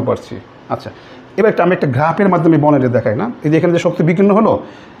ভিন্ন বর্ণ পাচ্ছি। আচ্ছা এবার আমি একটা গ্রাফের মাধ্যমে বর্ণটা দেখাই না, এই যে এখানে যে শক্তি বিকীর্ণ হলো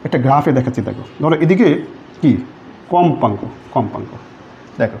একটা গ্রাফে দেখাচ্ছি, দেখো ধরো এদিকে কি কম্পাঙ্ক, কম্পাঙ্ক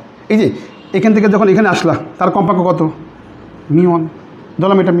দেখো এই যে এখান থেকে যখন এখানে আসলা তার কম্পাঙ্ক কত μ1,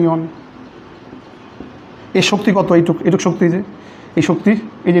 ধরলাম এটা μ1, এই শক্তি কত এইটুক, এইটুক শক্তি, যে এই শক্তি,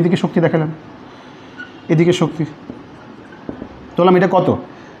 এই যে এদিকে শক্তি দেখালাম, এদিকে শক্তি ধরলাম এটা কত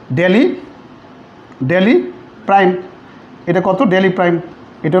ডেলি, ডেলি প্রাইম, এটা কত ডেলি প্রাইম,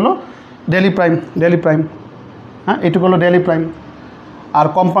 এটা হলো ডেলি প্রাইম, ডেলি প্রাইম। হ্যাঁ, এটুকু হলো ডেলি প্রাইম, আর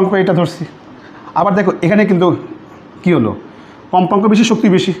কম্পাঙ্ক এটা ধরছি। আবার দেখো এখানে কিন্তু কী হলো, কম্পাঙ্ক বেশি শক্তি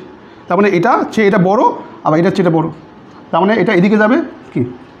বেশি, তার মানে এটা চেয়ে এটা বড়, আবার এটা চেয়ে এটা বড়ো, তার মানে এটা এদিকে যাবে কি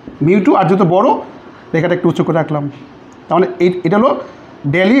μ2, আর যেহেতু বড় রেখাটা একটু উঁচু করে রাখলাম, তার মানে এটা হলো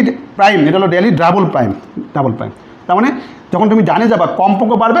ডেলি প্রাইম, এটা হলো daily double prime, double prime. তার মানে যখন তুমি ডানে যাবা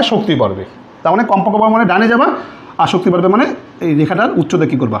কম্পাঙ্ক বাড়বে শক্তি বাড়বে, তার মানে কম্পাঙ্ক বাড়বে মানে ডানে যাবা, আর শক্তি বাড়বে মানে এই রেখাটার উচ্চতা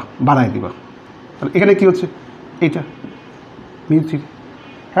কী করবা, বাড়াই দিবা। তাহলে এখানে কী হচ্ছে এইটা μ3।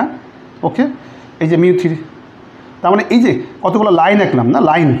 হ্যাঁ ওকে, এই যে μ3, তার মানে এই যে কতগুলো লাইন আঁকলাম না,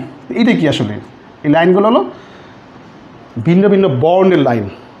 লাইন, এইটা কি আসলে এই লাইনগুলো হলো ভিন্ন ভিন্ন বর্ণের লাইন।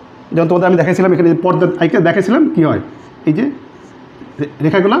 যেমন তোমাদের আমি দেখাইছিলাম এখানে পর্দা আইকে দেখাইছিলাম কী হয়, এই যে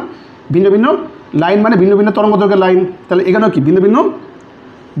রেখাগুলো ভিন্ন ভিন্ন লাইন মানে ভিন্ন ভিন্ন তরঙ্গদৈর্ঘ্যের লাইন, তাহলে এখানেও কি ভিন্ন ভিন্ন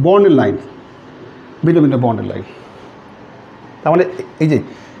বর্ণের লাইন, ভিন্ন ভিন্ন বর্ণের লাইন। তার মানে এই যে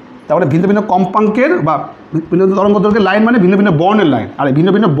তার মানে ভিন্ন ভিন্ন কম্পাঙ্কের বা ভিন্ন তরঙ্গদৈর্ঘ্যের লাইন মানে ভিন্ন ভিন্ন বর্ণের লাইন, আর ভিন্ন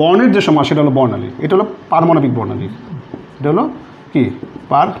ভিন্ন বর্ণের যে সমাস সেটা হলো বর্ণালী, এটা হলো পারমাণবিক বর্ণালী, এটা হলো কি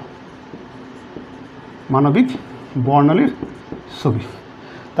পারমাণবিক বর্ণালীর ছবি।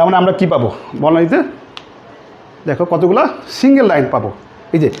 তার মানে আমরা কী পাবো বর্ণালীতে, দেখো কতগুলো সিঙ্গেল লাইন পাবো,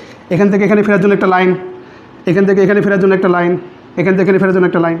 এই যে এখান থেকে এখানে ফেরার জন্য একটা লাইন, এখান থেকে এখানে ফেরার জন্য একটা লাইন, এখান থেকে এখানে ফেরার জন্য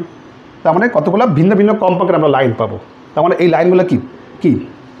একটা লাইন, তার মানে কতগুলো ভিন্ন ভিন্ন কম্পাঙ্কের আমরা লাইন পাবো। তার মানে এই লাইনগুলো কি কি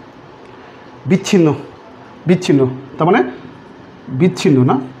বিচ্ছিন্ন, বিচ্ছিন্ন, তার মানে বিচ্ছিন্ন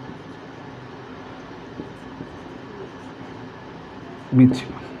না,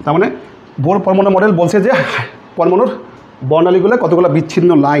 বিচ্ছিন্ন। তার মানে বোর পরমাণু মডেল বলছে যে পরমাণুর বর্ণালীগুলো কতগুলো বিচ্ছিন্ন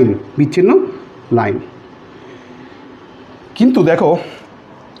লাইন, বিচ্ছিন্ন লাইন। কিন্তু দেখো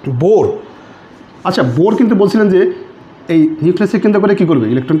বোর, আচ্ছা বোর কিন্তু বলছিলেন যে এই নিউক্লিয়াসকে কেন্দ্র করে কী করবে,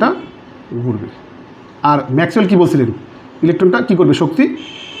 ইলেকট্রনটা ঘুরবে, আর ম্যাক্সওয়েল কী বলছিলেন ইলেকট্রনটা কী করবে, শক্তি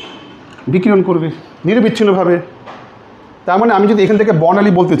বিকিরণ করবে নিরবিচ্ছিন্নভাবে। তার মানে আমি যদি এখান থেকে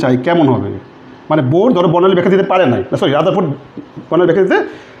বর্ণালী বলতে চাই কেমন হবে, মানে বোর ধরো বর্ণালী ব্যাখ্যা দিতে পারে নাই, সরি রাদারফোর্ড বর্ণালী ব্যাখ্যা দিতে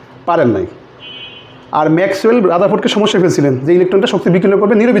পারেন নাই। আর ম্যাক্সওয়েল রাদারফোর্ডকে সমস্যা ফেলছিলেন যে ইলেকট্রনটা শক্তি বিকিরণ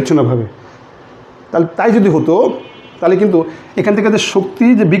করবে নিরবিচ্ছিন্নভাবে। তাই যদি হতো তাহলে কিন্তু এখান থেকে যে শক্তি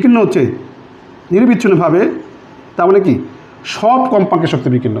যে বিকীর্ণ হচ্ছে নিরবিচ্ছিন্নভাবে, তার মানে কি সব কম্পাঙ্কের শক্তি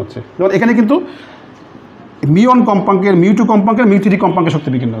বিকীর্ণ হচ্ছে। যেমন এখানে কিন্তু মিউ1 কম্পাঙ্কের, মিউ2 কম্পাঙ্কের, মিউ3 কম্পাঙ্কের শক্তি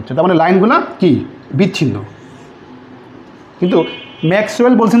বিকীর্ণ হচ্ছে, তার মানে লাইনগুলো কি বিচ্ছিন্ন। কিন্তু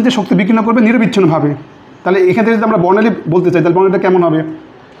ম্যাক্সওয়েল বলছেন যে শক্তি বিকীর্ণ করবে নিরবিচ্ছিন্নভাবে। তাহলে এখান থেকে যদি আমরা বর্ণালী বলতে চাই তাহলে বর্ণালীটা কেমন হবে?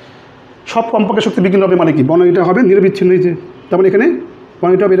 সব কম্পাঙ্কের শক্তি বিকীর্ণ হবে মানে কি বর্ণালীটা হবে নিরবিচ্ছিন্ন। যে তার মানে এখানে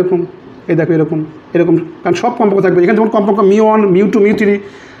বর্ণালীটা হবে এরকম, এই দেখো এরকম এরকম, কারণ সব কম্পাঙ্ক থাকবে। এখানে যেমন কম্পাঙ্ক মিউ1, মিউ2, মিউ3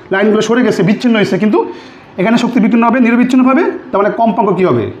 লাইনগুলো সরে গেছে, বিচ্ছিন্ন হয়েছে, কিন্তু এখানে শক্তি বিকীর্ণ হবে নিরবিচ্ছিন্নভাবে। তার মানে কম্পাঙ্ক কী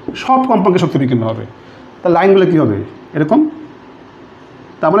হবে? সব কম্পাঙ্কের শক্তি বিকীর্ণ হবে। তার লাইনগুলো কী হবে? এরকম।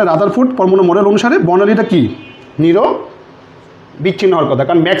 তার মানে রাদারফোর্ড পরমাণু মডেল অনুসারে বর্ণালীটা কি বিচ্ছিন্ন হওয়ার কথা,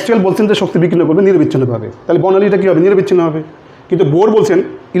 কারণ ম্যাক্সওয়েল বলছেন যে শক্তি বিকীর্ণ করবে নিরবিচ্ছিন্নভাবে। তাহলে বর্ণালীটা কী হবে? নিরবিচ্ছিন্ন হবে। কিন্তু বোর বলছেন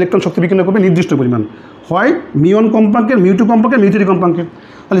ইলেকট্রন শক্তি বিকীর্ণ করবে নির্দিষ্ট পরিমাণ, হয় মিউ1 কম্পাঙ্কের, মিউ2 কম্পাঙ্কের, মিউ3 কম্পাঙ্কের।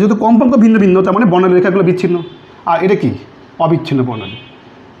 তাহলে যেহেতু কম্পাঙ্ক ভিন্ন ভিন্ন, তার মানে বর্ণালী রেখাগুলো বিচ্ছিন্ন। আর এটা কি অবিচ্ছিন্ন বর্ণালী,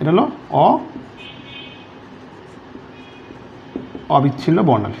 এটা হলো অবিচ্ছিন্ন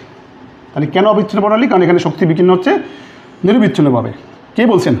বর্ণালী। তাহলে কেন অবিচ্ছিন্ন বর্ণালী? কারণ এখানে শক্তি বিকীর্ণ হচ্ছে নিরবিচ্ছিন্নভাবে। কে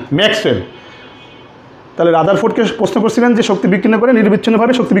বলছেন? ম্যাক্সওয়েল। তাহলে রাদারফোর্ডকে প্রশ্ন করছিলেন যে শক্তি বিকীর্ণ করে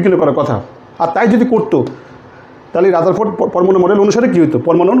নিরবিচ্ছিন্নভাবে শক্তি বিকীর্ণ করার কথা। আর তাই যদি করতো তাহলে রাদারফোর্ড পরমাণু মডেল অনুসারে কী হতো?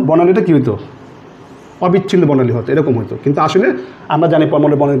 পরমাণুর বর্ণালীটা কী হতো? অবিচ্ছিন্ন বর্ণালী হতো, এরকম হতো। কিন্তু আসলে আমরা জানি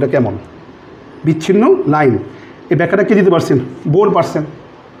পরমাণুর বর্ণালীটা কেমন, বিচ্ছিন্ন লাইন। এই ব্যাখ্যাটা কে দিতে পারছেন? বোর পারছেন।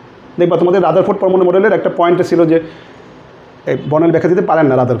 দেখবা তোমাদের রাদারফোর্ড পরমাণু মডেলের একটা পয়েন্টে ছিল যে এই বর্ণালী ব্যাখ্যা দিতে পারেন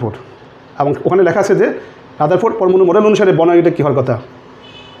না রাদারফোর্ড, এবং ওখানে লেখা আছে যে রাদারফোর্ড পরমাণু মডেল অনুসারে বর্ণালীটা কী হওয়ার কথা?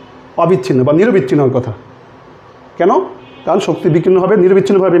 অবিচ্ছিন্ন বা নিরবিচ্ছিন্ন হওয়ার কথা। কেন? কারণ শক্তি বিকীর্ণ হবে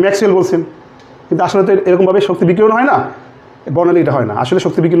নিরবিচ্ছিন্নভাবে, ম্যাক্সওয়েল বলছেন। কিন্তু আসলে তো এরকমভাবে শক্তি বিকিরণ হয় না, বর্ণালীটা হয় না। আসলে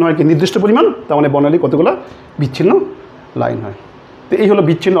শক্তি বিকীর্ণ হয় কি নির্দিষ্ট পরিমাণ, তার মানে বর্ণালী কতগুলো বিচ্ছিন্ন লাইন হয়। তো এই হলো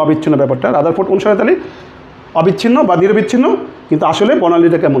বিচ্ছিন্ন অবিচ্ছিন্ন ব্যাপারটা রাদারফোর্ড অনুসারে। তাহলে অবিচ্ছিন্ন বা নিরবিচ্ছিন্ন, কিন্তু আসলে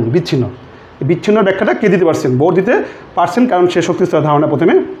বর্ণালীটা কেমন? বিচ্ছিন্ন। বিচ্ছিন্ন ব্যাখ্যাটা কে দিতে পারছেন? বোর দিতে পারছেন, কারণ সে শক্তি স্তরের ধারণা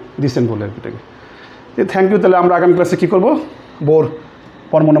প্রথমে দিচ্ছেন বলে এটাকে। Thank you. তাহলে আমরা আগামী ক্লাসে কী করবো? বোর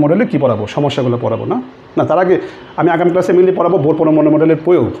পরমাণু মডেলে কী পড়াবো? সমস্যাগুলো পড়াবো না। তার আগে আমি আগামী ক্লাসে মেনলি পড়াবো বোর পরমাণু মডেলের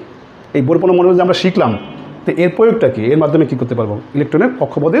প্রয়োগ। এই বোর পরমাণু মডেল যে আমরা শিখলাম, তো এর প্রয়োগটা কি? এর মাধ্যমে কী করতে পারবো? ইলেকট্রনের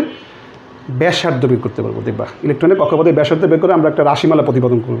কক্ষপথের ব্যাসার্ধ বের করতে পারবো। দেখবা ইলেকট্রনের কক্ষপথের ব্যাসার্ধ বের করে আমরা একটা রাশিমালা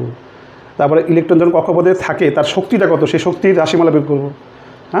প্রতিপাদন করব। তারপরে ইলেকট্রন যখন কক্ষপথে থাকে তার শক্তিটা কত, সেই শক্তির রাশিমালা বের করবো।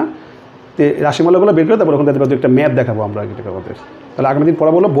 হ্যাঁ, তো রাশিমালাগুলো বের করে তারপর ওখান থেকে একটা ম্যাথ দেখাবো আমরা এটাকে আমাদের। তাহলে আগামী দিন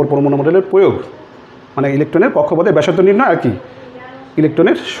পড়া বলো বোর পরমাণু মডেলের প্রয়োগ, মানে ইলেকট্রনের কক্ষপথে ব্যাসার্ধ নির্ণয় আর কি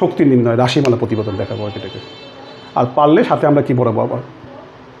ইলেকট্রনের শক্তি নির্ণয়, রাশিমালা প্রতিপাদন দেখাবো এটাকে। আর পারলে সাথে আমরা কী পড়াবো? আবার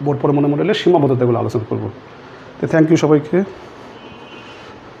বোর পরমাণু মডেলের সীমাবদ্ধতাগুলো আলোচনা করবো। তো থ্যাংক ইউ সবাইকে।